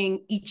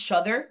leveraging each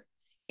other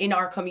in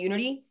our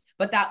community,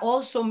 but that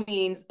also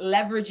means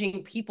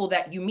leveraging people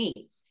that you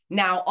meet.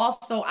 Now,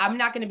 also, I'm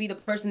not going to be the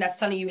person that's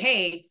telling you,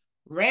 hey,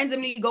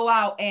 randomly go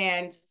out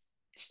and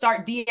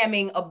start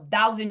DMing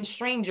 1,000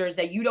 strangers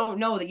that you don't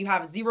know, that you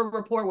have 0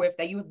 rapport with,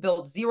 that you have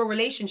built 0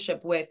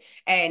 relationship with,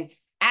 and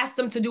ask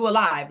them to do a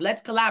live.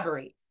 Let's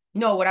collaborate.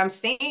 No, what I'm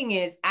saying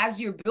is, as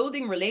you're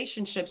building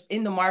relationships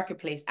in the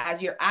marketplace, as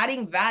you're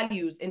adding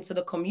values into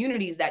the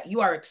communities that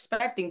you are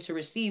expecting to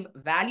receive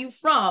value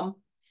from,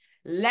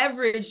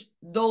 leverage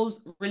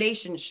those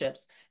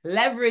relationships,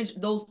 leverage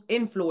those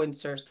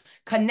influencers,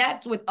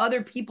 connect with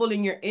other people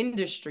in your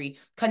industry,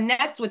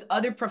 connect with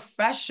other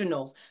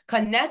professionals,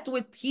 connect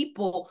with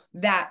people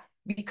that,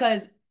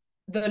 because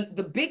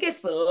the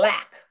biggest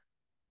lack,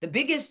 the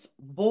biggest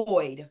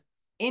void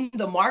in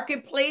the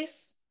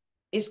marketplace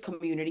is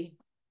community.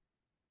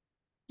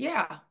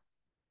 Yeah.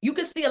 You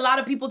can see a lot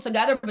of people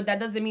together, but that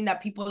doesn't mean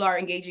that people are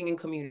engaging in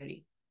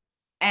community.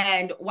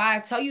 And why I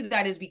tell you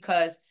that is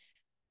because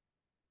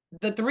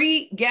the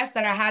 3 guests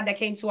that I had that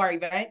came to our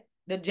event,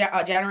 the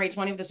January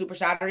 20th, the Super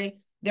Saturday,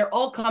 they're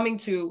all coming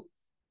to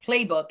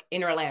Playbook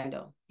in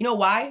Orlando. You know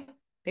why?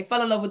 They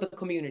fell in love with the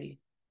community.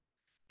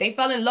 They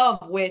fell in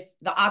love with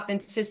the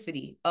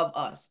authenticity of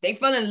us. They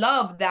fell in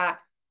love that,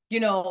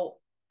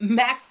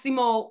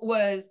 Maximo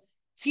was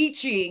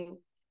teaching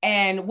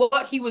and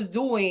what he was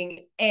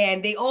doing.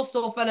 And they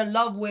also fell in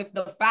love with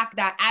the fact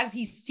that as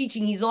he's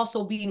teaching, he's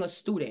also being a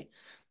student.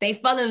 They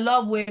fell in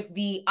love with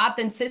the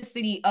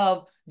authenticity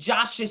of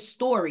Josh's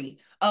story,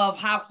 of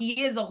how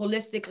he is a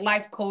holistic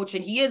life coach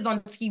and he is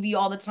on TV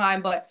all the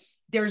time, but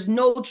there's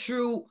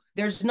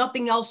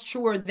nothing else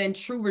truer than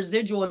true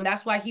residual. And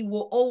that's why he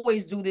will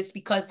always do this,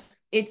 because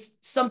it's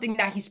something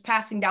that he's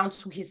passing down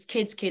to his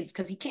kids' kids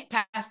because he can't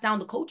pass down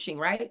the coaching,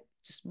 right?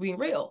 Just being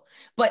real.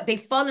 But they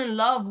fell in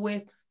love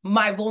with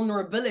my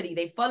vulnerability.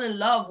 They fell in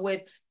love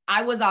with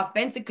I was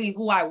authentically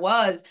who I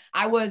was.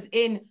 I was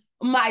in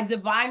my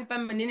divine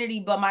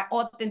femininity, but my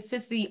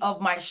authenticity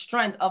of my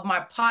strength, of my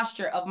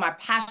posture, of my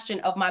passion,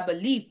 of my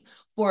belief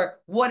for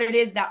what it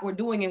is that we're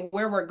doing and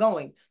where we're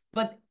going.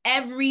 But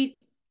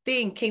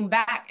everything came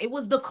back. It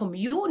was the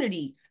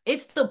community.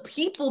 It's the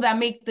people that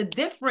make the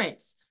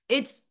difference.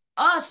 It's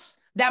us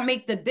that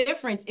make the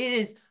difference. It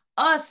is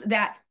us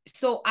that,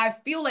 so I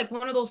feel like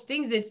one of those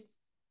things, it's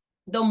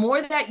the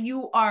more that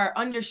you are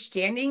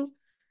understanding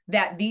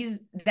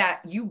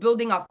that you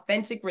building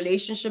authentic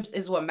relationships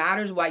is what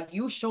matters, why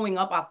you showing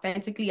up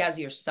authentically as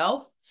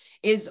yourself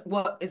is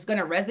what is going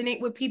to resonate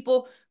with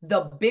people,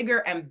 the bigger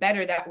and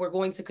better that we're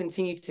going to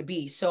continue to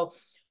be. So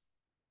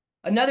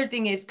another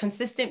thing is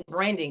consistent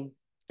branding.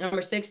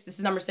 Number 6, this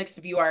is number 6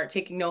 if you are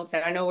taking notes,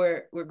 and I know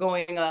we're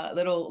going a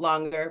little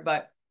longer,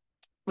 but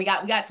we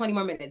got 20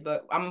 more minutes,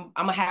 but I'm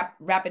gonna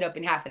wrap it up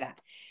in half of that.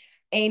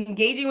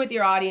 Engaging with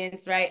your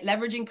audience, right?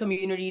 Leveraging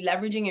community,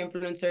 leveraging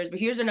influencers. But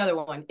here's another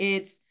one.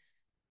 It's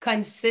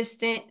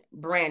consistent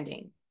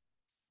branding.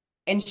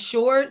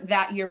 Ensure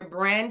that your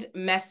brand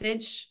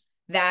message,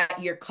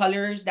 that your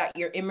colors, that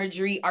your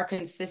imagery are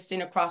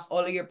consistent across all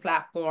of your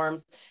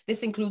platforms.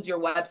 This includes your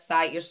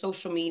website, your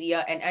social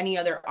media, and any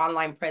other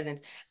online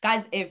presence.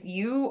 Guys, if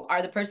you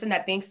are the person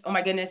that thinks, oh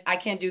my goodness, I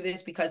can't do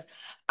this because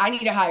I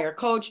need to hire a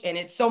coach and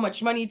it's so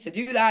much money to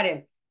do that,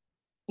 and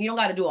you don't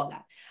got to do all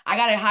that. I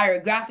got to hire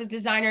a graphics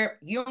designer.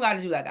 You don't got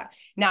to do that.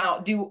 Now,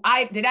 did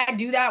I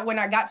do that when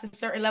I got to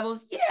certain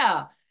levels?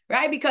 Yeah,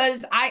 right?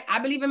 Because I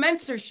believe in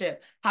mentorship.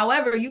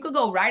 However, you could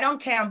go right on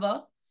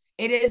Canva.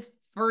 It is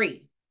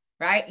free,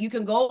 right? You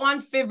can go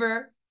on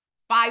Fiverr,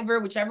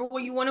 whichever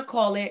one you want to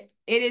call it.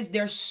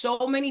 There's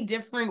so many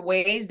different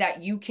ways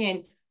that you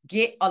can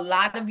get a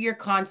lot of your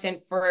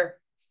content for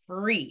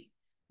free,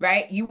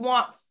 right? You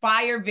want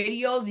fire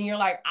videos and you're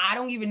like, I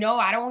don't even know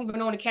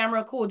when the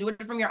camera, cool, do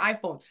it from your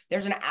iPhone.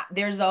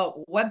 There's a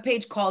web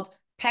page called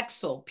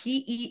Pexel,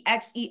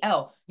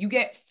 Pexel. You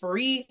get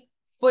free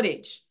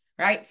footage,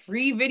 right?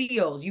 Free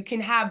videos. You can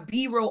have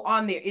B-roll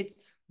on there. It's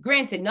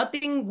granted,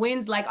 nothing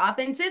wins like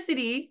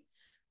authenticity,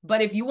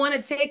 but if you want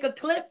to take a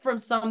clip from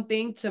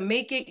something to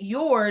make it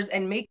yours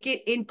and make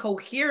it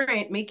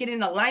incoherent, make it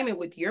in alignment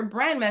with your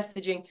brand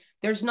messaging,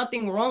 there's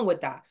nothing wrong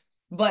with that.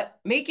 But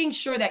making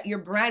sure that your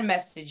brand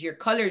message, your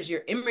colors, your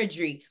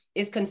imagery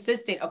is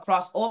consistent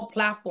across all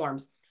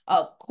platforms.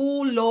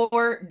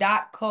 Coollore.co,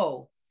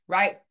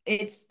 right?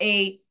 It's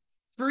a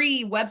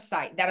free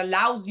website that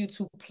allows you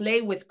to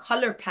play with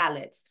color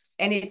palettes,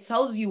 and it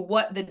tells you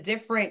what the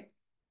different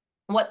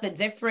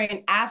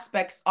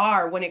aspects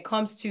are when it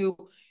comes to,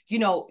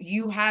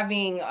 you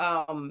having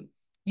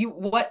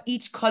what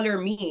each color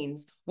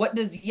means. What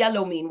does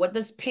yellow mean? What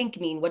does pink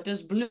mean? What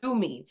does blue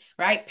mean?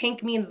 Right?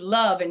 Pink means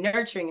love and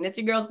nurturing, and it's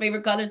your girl's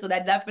favorite color, so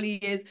that definitely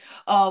is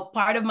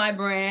part of my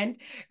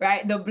brand,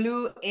 right? The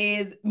blue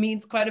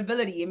means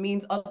credibility. It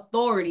means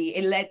authority.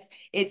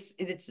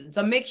 It's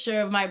a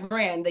mixture of my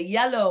brand. The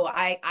yellow,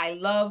 I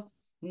love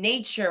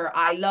nature.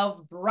 I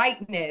love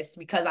brightness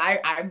because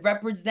I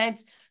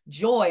represent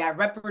joy. I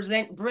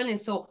represent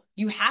brilliance. So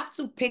you have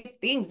to pick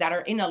things that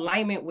are in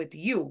alignment with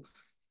you.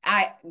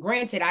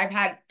 Granted, I've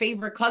had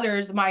favorite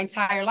colors my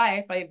entire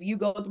life. Like if you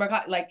go through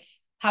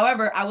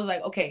however, I was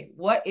like, okay,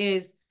 what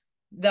is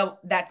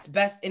that's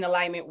best in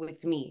alignment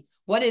with me?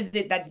 What is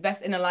it that's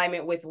best in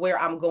alignment with where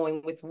I'm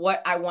going, with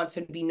what I want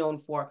to be known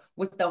for,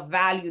 with the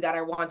value that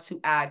I want to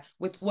add,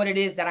 with what it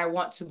is that I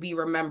want to be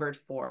remembered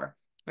for,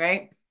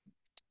 right?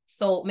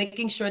 So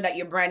making sure that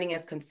your branding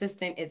is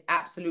consistent is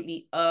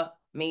absolutely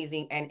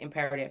amazing and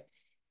imperative.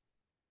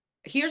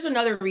 Here's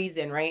another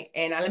reason, right?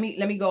 And let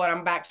me go, and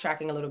I'm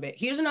backtracking a little bit.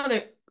 Here's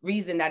another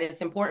reason that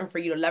it's important for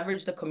you to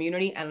leverage the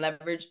community and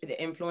leverage the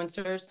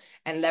influencers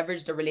and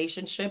leverage the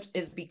relationships,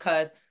 is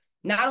because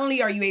not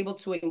only are you able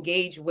to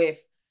engage with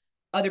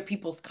other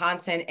people's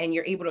content and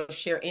you're able to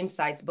share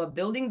insights, but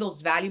building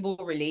those valuable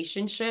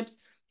relationships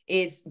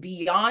is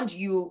beyond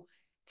you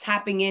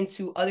tapping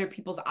into other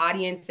people's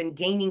audience and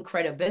gaining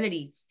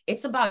credibility.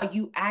 It's about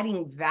you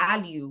adding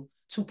value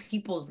to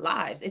people's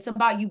lives. It's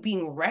about you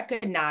being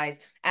recognized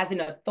as an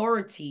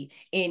authority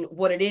in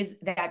what it is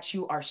that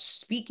you are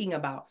speaking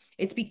about.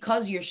 It's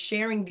because you're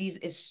sharing these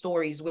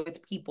stories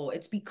with people.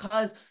 It's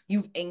because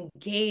you've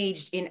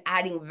engaged in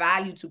adding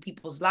value to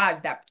people's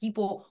lives that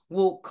people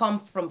will come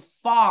from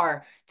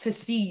far to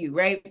see you,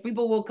 right?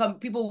 People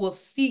will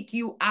seek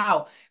you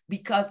out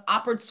because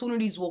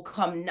opportunities will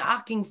come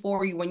knocking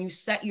for you when you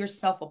set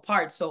yourself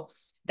apart. So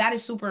that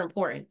is super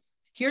important.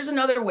 Here's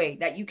another way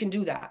that you can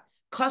do that.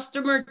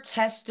 Customer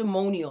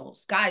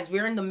testimonials. Guys,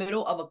 we're in the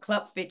middle of a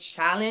Club Fit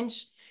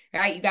challenge,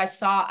 right? You guys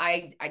saw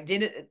I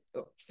did it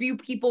a few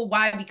people.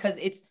 Why? Because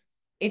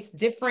it's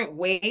different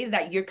ways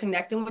that you're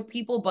connecting with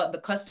people, but the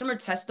customer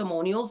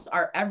testimonials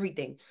are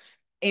everything.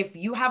 If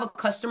you have a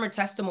customer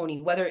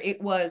testimony, whether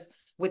it was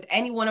with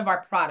any one of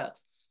our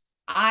products,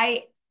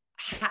 I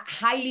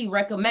highly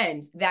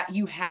recommend that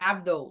you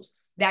have those,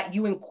 that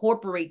you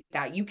incorporate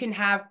that. You can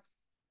have,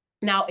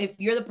 now, if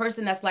you're the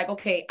person that's like,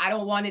 okay, I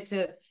don't want it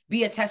to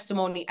be a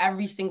testimony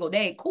every single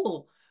day,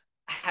 cool.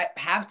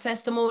 Have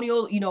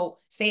testimonial,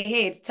 say,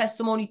 hey, it's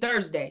testimony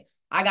Thursday.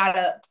 I got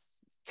a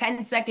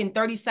 10-second,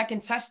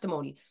 30-second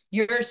testimony.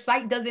 Your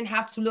site doesn't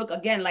have to look,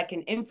 again, like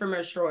an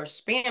infomercial or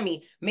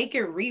spammy. Make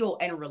it real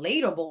and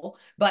relatable,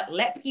 but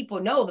let people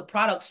know the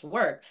products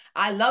work.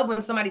 I love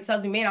when somebody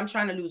tells me, man, I'm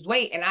trying to lose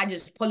weight, and I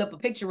just pull up a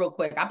picture real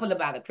quick. I pull up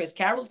either Chris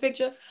Carroll's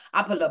picture,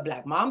 I pull up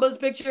Black Mamba's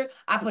picture,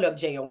 I put up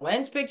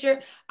J.O.N.'s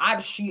picture.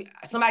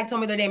 Somebody told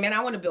me the other day, man,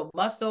 I want to build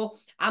muscle.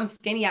 I'm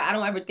skinny. I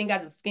don't ever think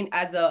as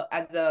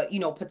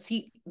a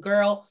petite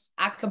girl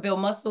I could build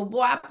muscle.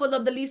 Boy, I pulled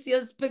up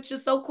Delicia's picture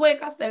so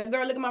quick. I said,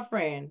 girl, look at my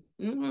friend.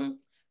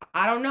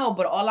 I don't know,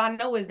 but all I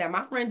know is that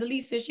my friend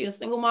Delicia, she a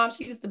single mom.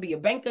 She used to be a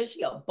banker.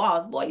 She a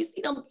boss. Boy, you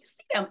see them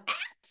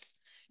apps.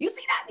 You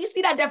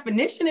see that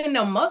definition in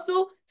the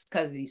muscle? It's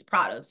because of these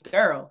products,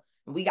 girl.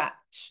 We got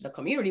the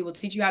community will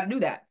teach you how to do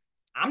that.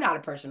 I'm not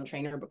a personal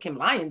trainer, but Kim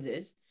Lyons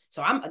is.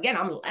 So I'm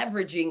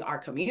leveraging our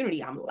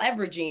community. I'm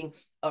leveraging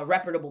a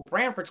reputable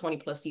brand for 20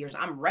 plus years.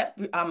 I'm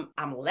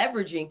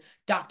leveraging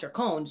Dr.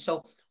 Cone.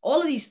 So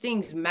all of these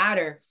things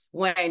matter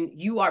when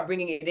you are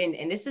bringing it in.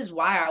 And this is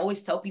why I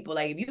always tell people,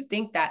 like, if you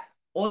think that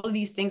all of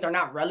these things are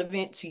not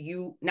relevant to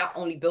you, not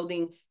only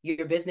building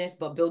your business,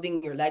 but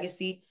building your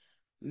legacy,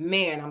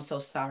 man, I'm so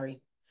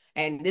sorry.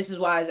 And this is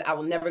why I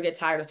will never get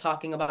tired of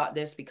talking about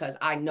this, because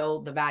I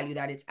know the value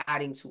that it's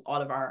adding to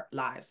all of our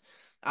lives.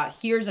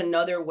 Here's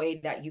another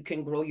way that you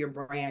can grow your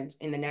brand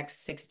in the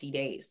next 60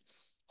 days.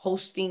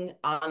 Hosting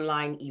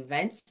online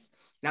events.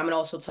 And I'm going to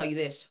also tell you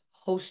this,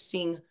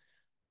 hosting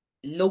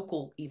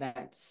local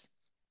events.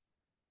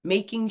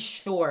 Making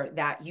sure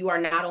that you are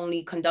not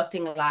only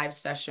conducting live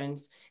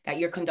sessions, that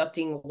you're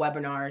conducting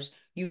webinars,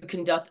 you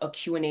conduct a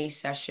Q&A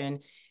session.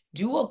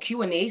 Do a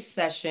Q&A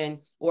session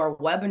or a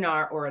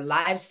webinar or a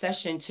live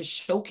session to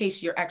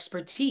showcase your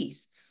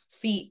expertise.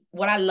 See,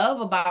 what I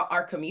love about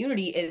our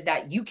community is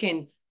that you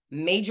can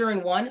major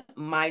in one,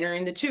 minor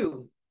in the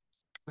two,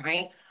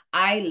 right?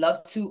 I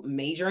love to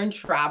major in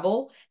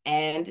travel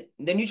and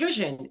the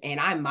nutrition, and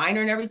I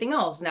minor in everything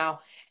else. Now,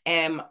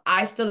 am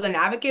I still an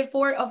advocate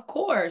for it? Of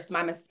course.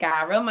 My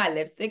mascara, my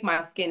lipstick, my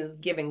skin is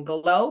giving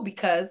glow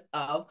because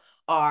of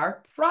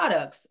our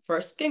products for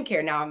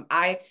skincare. Now, am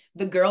I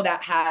the girl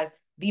that has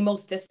the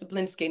most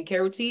disciplined skincare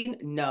routine?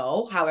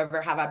 No.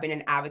 However, have I been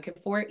an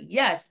advocate for it?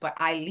 Yes, but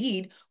I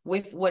lead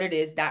with what it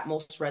is that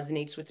most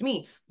resonates with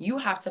me. You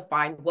have to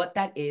find what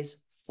that is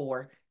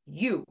for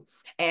you.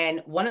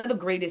 And one of the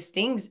greatest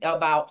things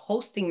about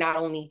hosting not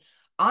only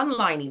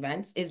online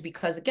events is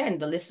because, again,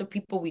 the list of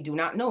people we do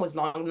not know is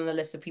longer than the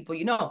list of people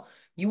you know.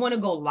 You want to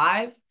go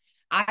live?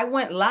 I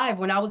went live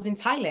when I was in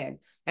Thailand.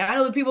 And I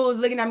know the people was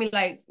looking at me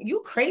like,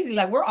 you crazy.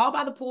 Like, we're all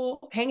by the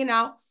pool, hanging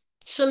out,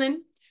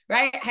 chilling,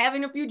 right?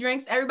 Having a few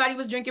drinks. Everybody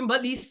was drinking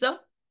but Lisa.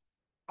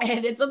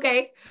 And it's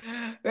okay,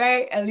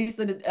 right? And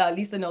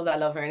Lisa knows I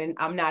love her, and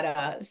I'm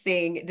not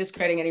saying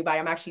discrediting anybody.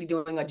 I'm actually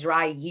doing a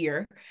dry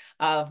year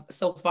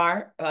so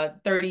far,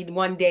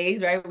 31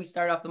 days, right? We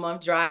start off the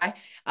month dry.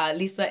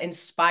 Lisa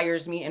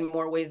inspires me in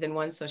more ways than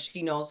one, so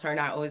she knows her and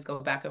I always go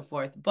back and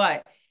forth.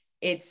 But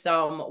it's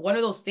one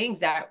of those things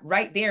that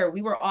right there,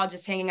 we were all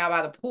just hanging out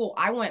by the pool.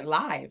 I went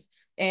live,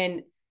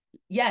 and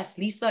yes,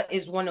 Lisa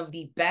is one of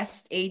the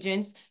best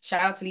agents.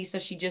 Shout out to Lisa.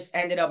 She just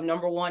ended up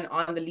 #1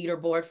 on the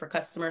leaderboard for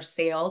customer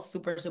sales.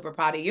 Super, super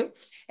proud of you.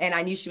 And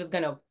I knew she was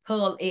going to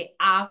pull it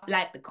off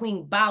like the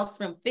Queen Boss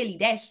from Philly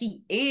that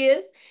she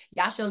is.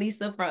 Y'all show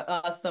Lisa for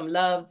some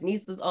love.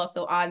 Denise was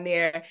also on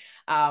there.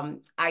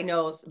 I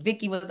know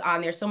Vicky was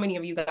on there. So many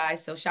of you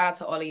guys. So shout out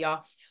to all of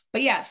y'all.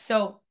 But yeah,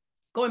 so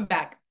going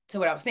back to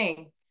what I was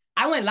saying,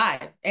 I went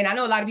live. And I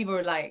know a lot of people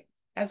were like,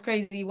 that's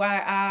crazy.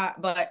 Why?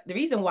 But the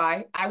reason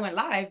why I went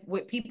live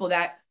with people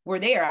that were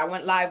there, I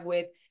went live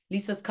with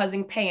Lisa's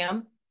cousin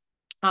Pam,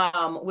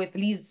 with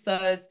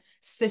Lisa's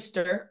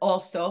sister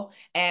also,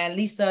 and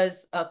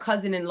Lisa's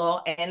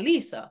cousin-in-law and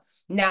Lisa.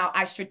 Now,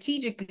 I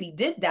strategically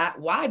did that.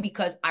 Why?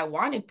 Because I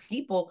wanted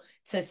people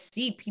to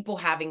see people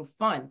having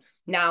fun.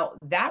 Now,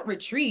 that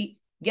retreat,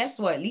 guess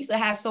what? Lisa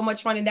has so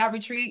much fun in that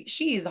retreat.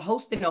 She is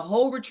hosting a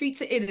whole retreat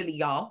to Italy,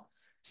 y'all.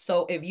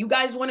 So if you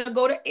guys want to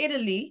go to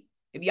Italy,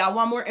 if y'all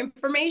want more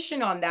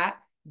information on that,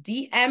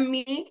 DM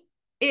me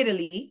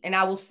Italy, and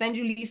I will send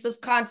you Lisa's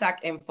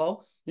contact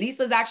info.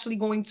 Lisa's actually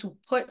going to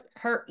put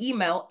her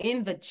email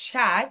in the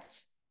chat,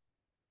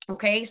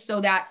 okay,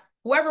 so that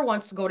whoever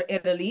wants to go to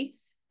Italy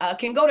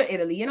can go to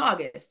Italy in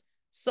August.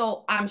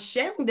 So I'm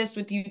sharing this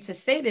with you to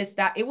say this,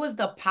 that it was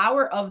the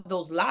power of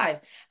those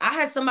lives. I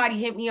had somebody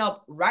hit me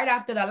up right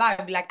after that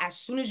live, be like, as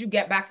soon as you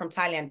get back from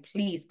Thailand,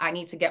 please, I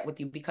need to get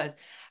with you, because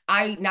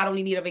I not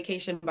only need a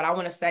vacation, but I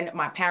want to send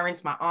my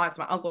parents, my aunts,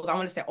 my uncles, I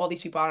want to send all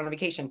these people out on a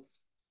vacation.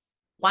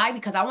 Why?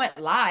 Because I went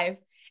live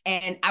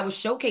And I was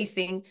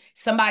showcasing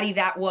somebody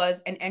that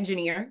was an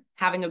engineer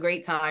having a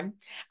great time.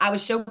 I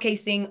was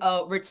showcasing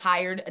a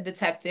retired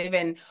detective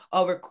and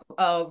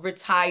a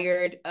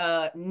retired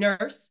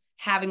nurse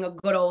having a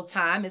good old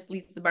time, Miss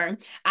Lisa Byrne.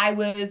 I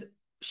was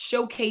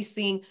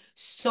showcasing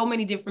so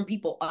many different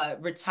people, a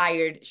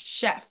retired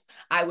chef.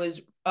 I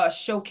was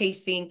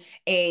showcasing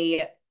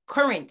a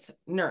current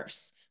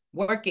nurse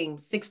working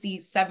 60,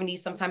 70,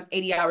 sometimes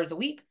 80 hours a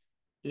week,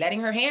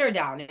 letting her hair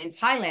down in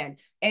Thailand.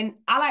 And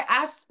all I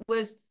asked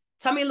was,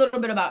 tell me a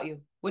little bit about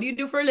you. What do you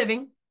do for a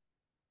living?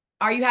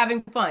 Are you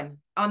having fun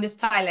on this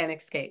Thailand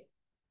escape?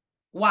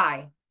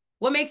 Why?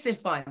 What makes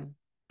it fun?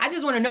 I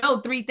just want to know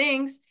three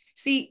things.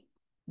 See,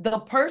 the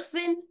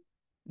person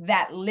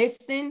that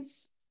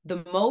listens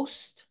the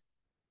most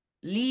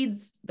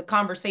leads the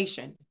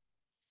conversation.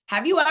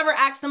 Have you ever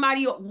asked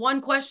somebody one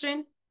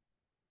question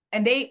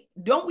and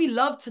don't we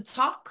love to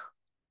talk?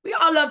 We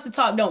all love to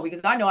talk, don't we?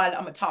 Because I know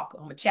I'm a talker,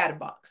 I'm a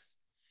chatterbox,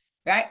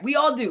 right? We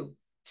all do.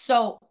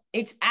 So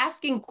it's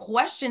asking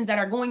questions that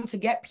are going to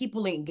get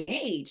people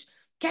engaged.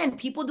 Again,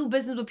 people do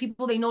business with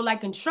people they know,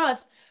 like, and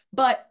trust,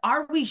 but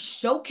are we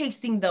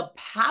showcasing the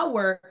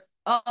power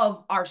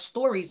of our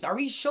stories? Are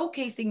we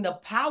showcasing the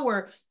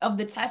power of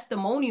the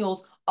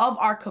testimonials of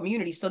our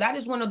community? So that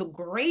is one of the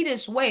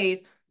greatest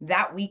ways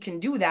that we can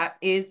do that,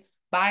 is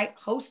by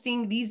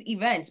hosting these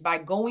events, by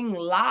going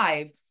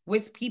live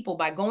with people,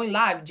 by going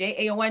live.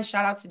 JAON,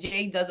 shout out to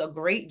Jay, does a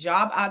great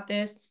job at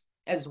this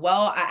as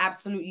well. I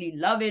absolutely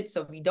love it.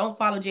 So if you don't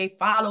follow Jay,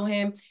 follow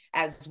him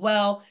as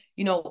well.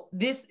 You know,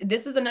 this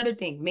is another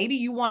thing. Maybe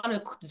you want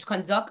to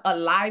conduct a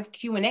live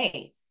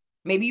Q&A.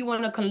 Maybe you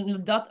want to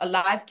conduct a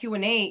live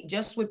Q&A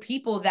just with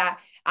people that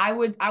I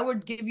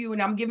would give you,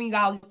 and I'm giving you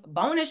guys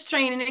bonus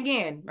training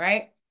again,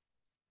 right?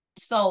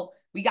 So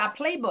we got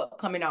Playbook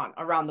coming on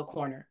around the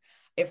corner.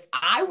 If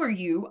I were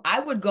you, I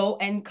would go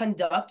and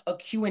conduct a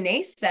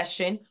Q&A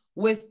session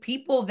with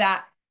people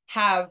that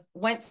have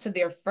went to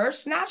their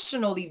first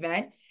national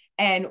event,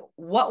 and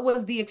what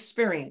was the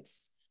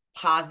experience?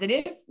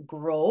 Positive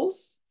growth,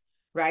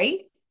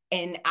 right?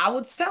 And I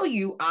would tell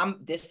you,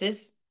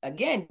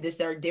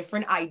 these are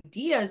different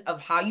ideas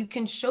of how you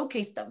can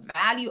showcase the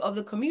value of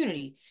the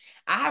community.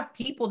 I have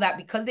people that,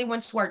 because they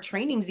went to our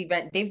trainings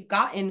event, they've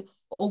gotten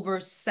over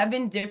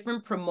 7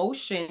 different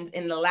promotions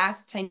in the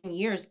last 10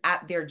 years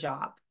at their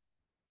job.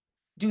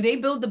 Do they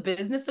build the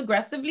business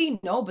aggressively?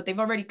 No, but they've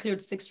already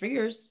cleared 6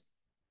 figures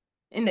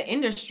in the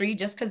industry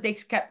just because they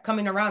kept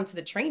coming around to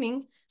the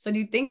training. So do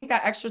you think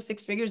that extra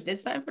 6 figures did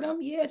something for them?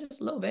 Yeah,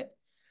 just a little bit.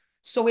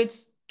 So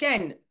it's,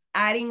 again,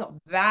 adding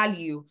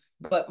value,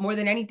 but more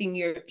than anything,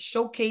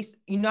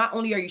 not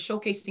only are you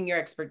showcasing your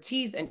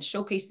expertise and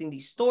showcasing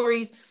these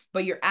stories,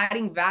 but you're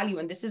adding value.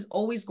 And this is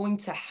always going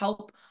to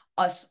help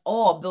us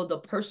all build a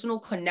personal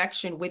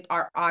connection with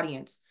our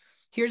audience.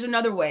 Here's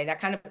another way that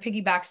kind of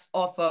piggybacks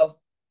off of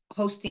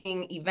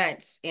hosting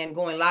events and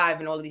going live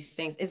and all of these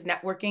things, is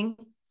networking,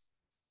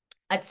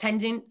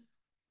 attending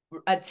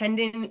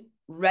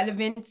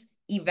relevant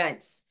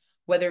events,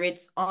 whether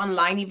it's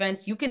online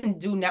events. You can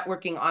do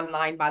networking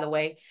online, by the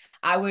way.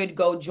 I would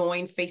go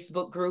join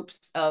Facebook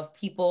groups of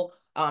people.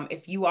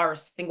 If you are a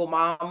single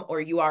mom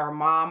or you are a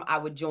mom, I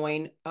would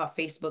join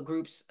Facebook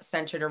groups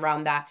centered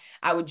around that.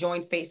 I would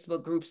join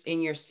Facebook groups in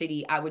your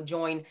city. I would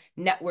join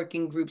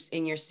networking groups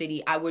in your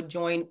city. I would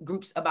join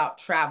groups about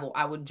travel.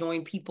 I would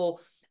join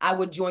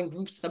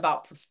groups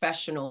about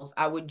professionals.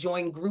 I would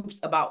join groups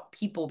about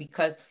people,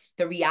 because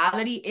the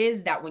reality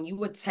is that when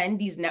you attend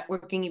these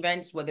networking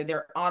events, whether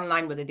they're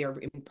online, whether they're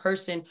in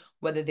person,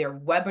 whether they're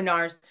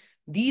webinars,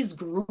 these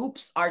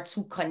groups are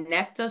to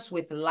connect us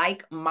with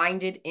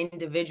like-minded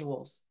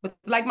individuals,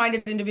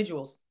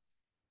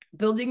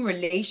 Building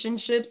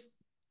relationships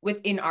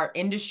within our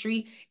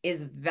industry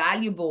is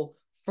valuable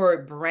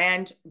for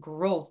brand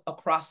growth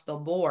across the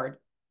board.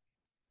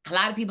 A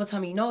lot of people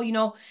tell me,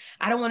 no,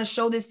 I don't want to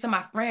show this to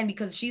my friend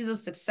because she's a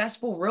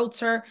successful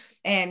realtor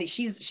and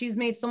she's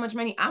made so much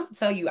money. I'm gonna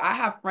tell you, I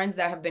have friends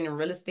that have been in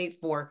real estate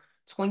for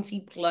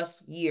 20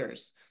 plus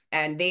years,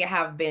 and they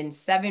have been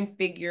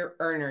 7-figure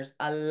earners.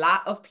 A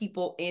lot of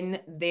people in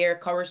their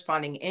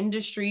corresponding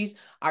industries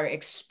are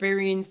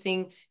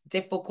experiencing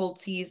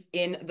difficulties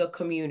in the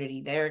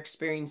community. They're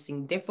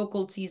experiencing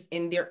difficulties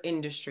in their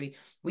industry.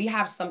 We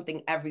have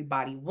something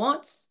everybody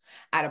wants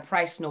at a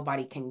price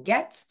nobody can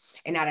get,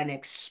 and at an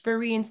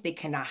experience they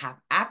cannot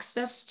have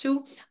access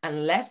to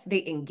unless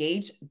they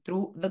engage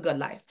through the good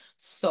life.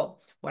 So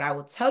what I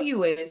will tell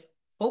you is,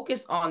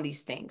 focus on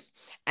these things.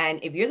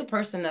 And if you're the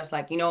person that's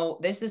like,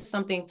 this is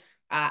something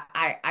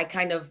I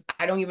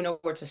don't even know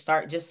where to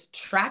start, just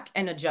track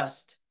and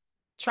adjust,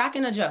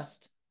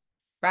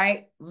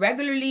 right?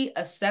 Regularly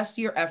assess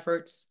your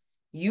efforts,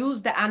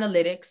 use the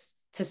analytics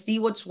to see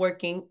what's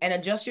working, and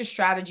adjust your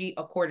strategy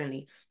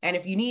accordingly. And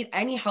if you need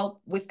any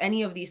help with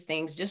any of these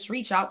things, just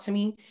reach out to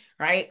me,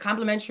 right?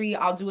 Complimentary.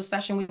 I'll do a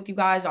session with you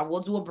guys. I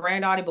will do a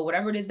brand audit, but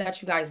whatever it is that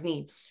you guys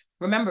need.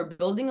 Remember,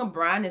 building a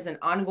brand is an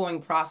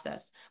ongoing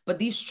process, but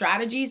these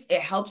strategies,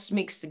 it helps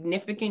make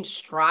significant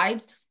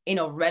strides in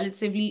a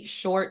relatively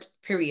short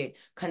period.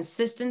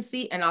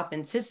 Consistency and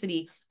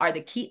authenticity are the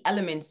key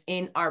elements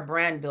in our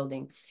brand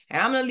building.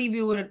 And I'm going to leave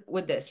you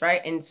with this,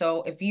 right? And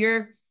so if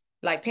you're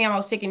like, Pam, I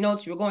was taking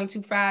notes, you were going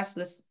too fast.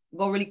 Let's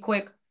go really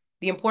quick.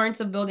 The importance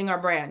of building our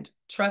brand: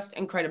 trust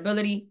and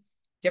credibility,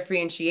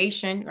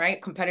 differentiation,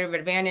 right? Competitive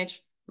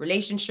advantage,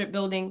 relationship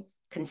building,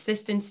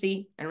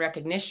 consistency and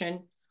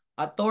recognition,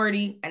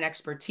 authority and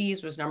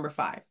expertise was number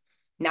 5.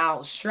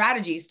 Now,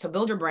 strategies to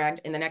build your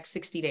brand in the next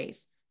 60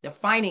 days.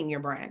 Defining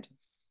your brand.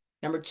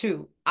 Number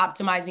 2,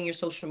 optimizing your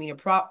social media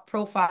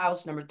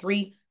profiles. Number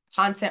 3,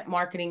 content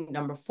marketing.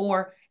 Number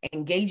 4,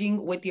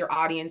 engaging with your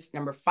audience.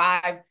 Number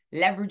 5,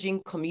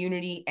 leveraging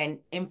community and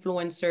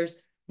influencers.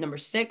 Number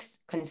 6,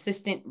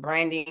 consistent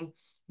branding.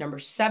 Number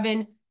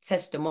 7,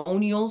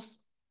 testimonials.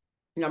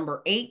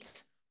 Number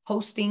 8,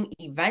 hosting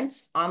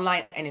events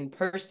online and in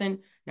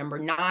person. Number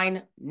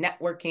 9,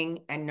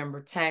 networking. And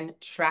number 10,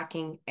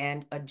 tracking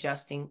and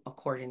adjusting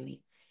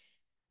accordingly.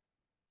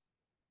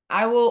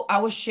 I will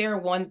share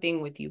one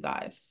thing with you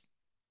guys.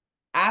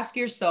 Ask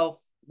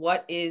yourself,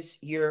 what is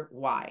your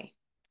why?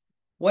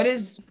 What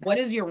is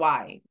your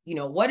why? You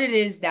know, what it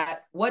is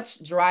that, what's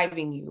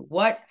driving you?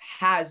 What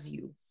has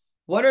you?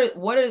 What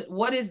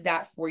is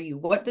that for you?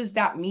 What does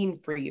that mean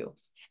for you?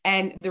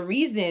 And the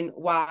reason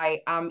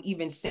why I'm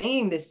even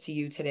saying this to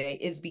you today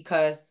is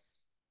because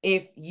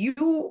if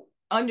you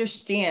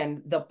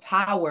understand the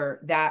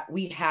power that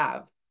we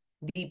have,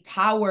 the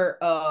power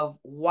of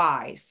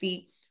why,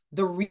 see,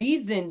 the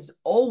reasons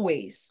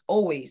always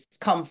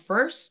come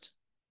first.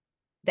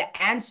 The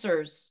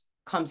answers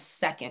come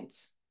second.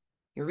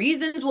 Your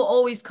reasons will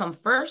always come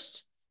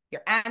first.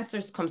 Your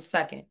answers come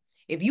second.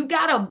 If you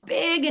got a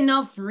big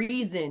enough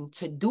reason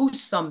to do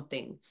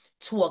something,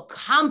 to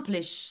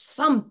accomplish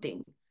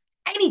something,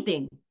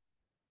 anything,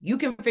 you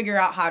can figure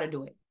out how to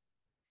do it.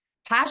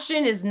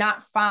 Passion is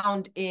not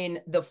found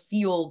in the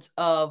field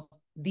of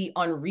the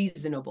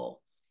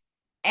unreasonable.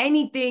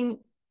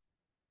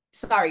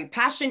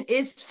 Passion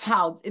is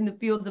found in the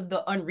fields of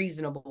the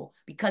unreasonable,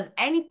 because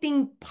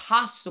anything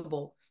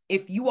possible,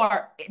 if you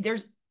are,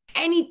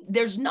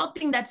 there's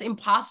nothing that's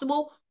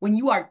impossible when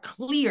you are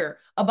clear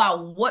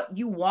about what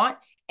you want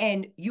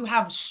and you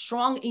have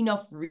strong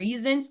enough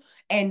reasons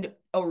and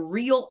a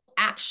real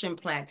action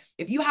plan.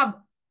 If you have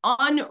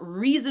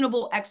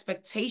unreasonable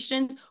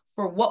expectations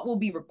for what will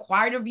be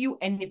required of you,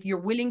 and if you're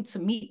willing to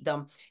meet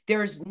them,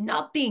 there's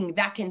nothing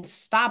that can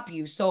stop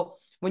you. So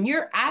when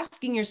you're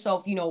asking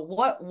yourself, you know,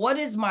 what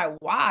is my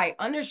why?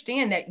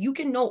 Understand that you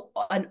can know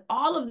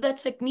all of the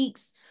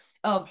techniques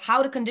of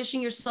how to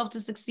condition yourself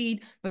to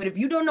succeed, but if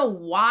you don't know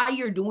why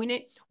you're doing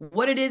it,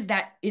 what it is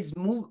that it's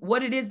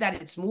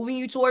moving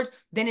you towards,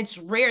 then it's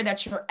rare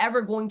that you're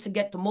ever going to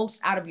get the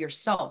most out of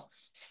yourself.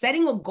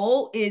 Setting a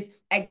goal is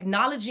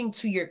acknowledging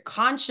to your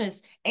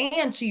conscious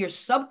and to your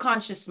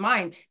subconscious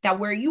mind that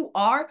where you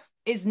are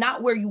is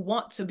not where you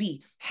want to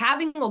be.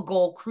 Having a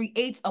goal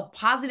creates a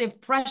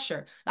positive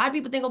pressure. A lot of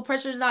people think, oh,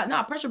 pressure is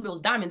not, pressure builds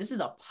diamond. This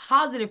is a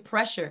positive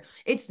pressure.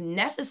 It's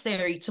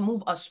necessary to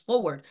move us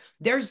forward.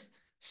 There's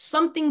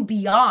something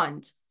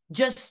beyond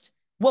just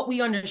what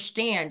we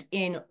understand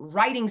in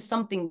writing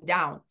something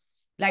down.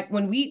 Like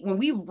when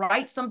we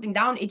write something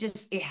down,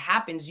 it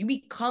happens. You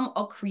become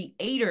a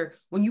creator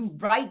when you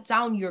write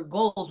down your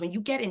goals, when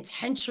you get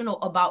intentional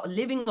about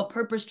living a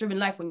purpose-driven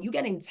life, when you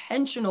get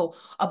intentional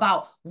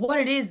about what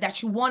it is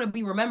that you want to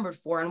be remembered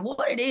for and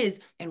what it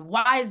is and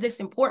why is this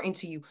important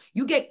to you.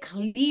 You get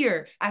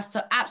clear as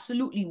to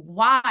absolutely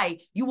why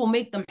you will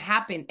make them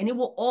happen, and it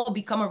will all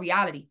become a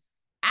reality.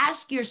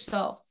 Ask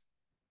yourself,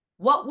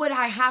 what would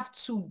I have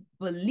to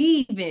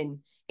believe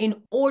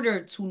in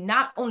order to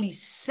not only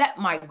set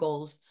my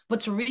goals, but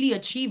to really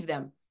achieve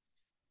them?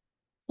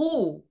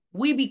 Who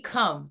we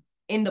become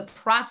in the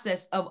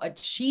process of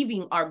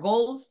achieving our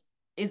goals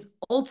is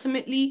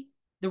ultimately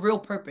the real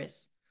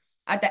purpose.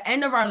 At the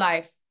end of our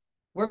life,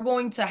 all we're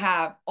going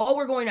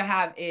to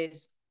have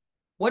is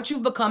what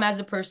you've become as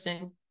a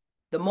person,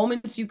 the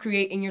moments you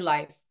create in your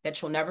life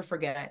that you'll never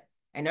forget,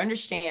 and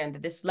understand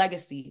that this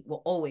legacy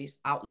will always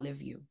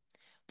outlive you.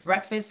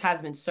 Breakfast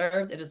has been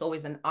served. It is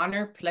always an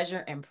honor,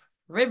 pleasure, and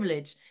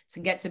privilege to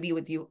get to be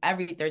with you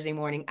every Thursday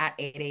morning at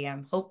 8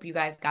 a.m. Hope you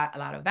guys got a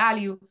lot of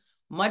value.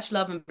 Much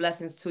love and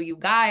blessings to you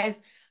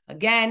guys.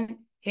 Again,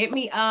 hit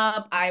me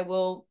up. I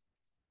will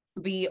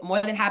be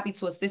more than happy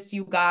to assist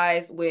you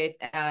guys with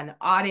an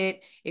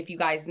audit if you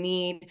guys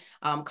need,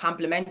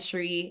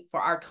 complimentary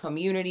for our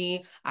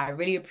community. I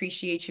really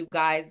appreciate you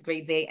guys.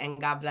 Great day and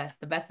God bless.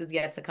 The best is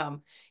yet to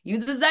come. You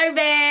deserve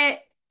it.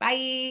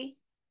 Bye.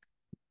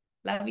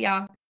 Love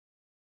y'all.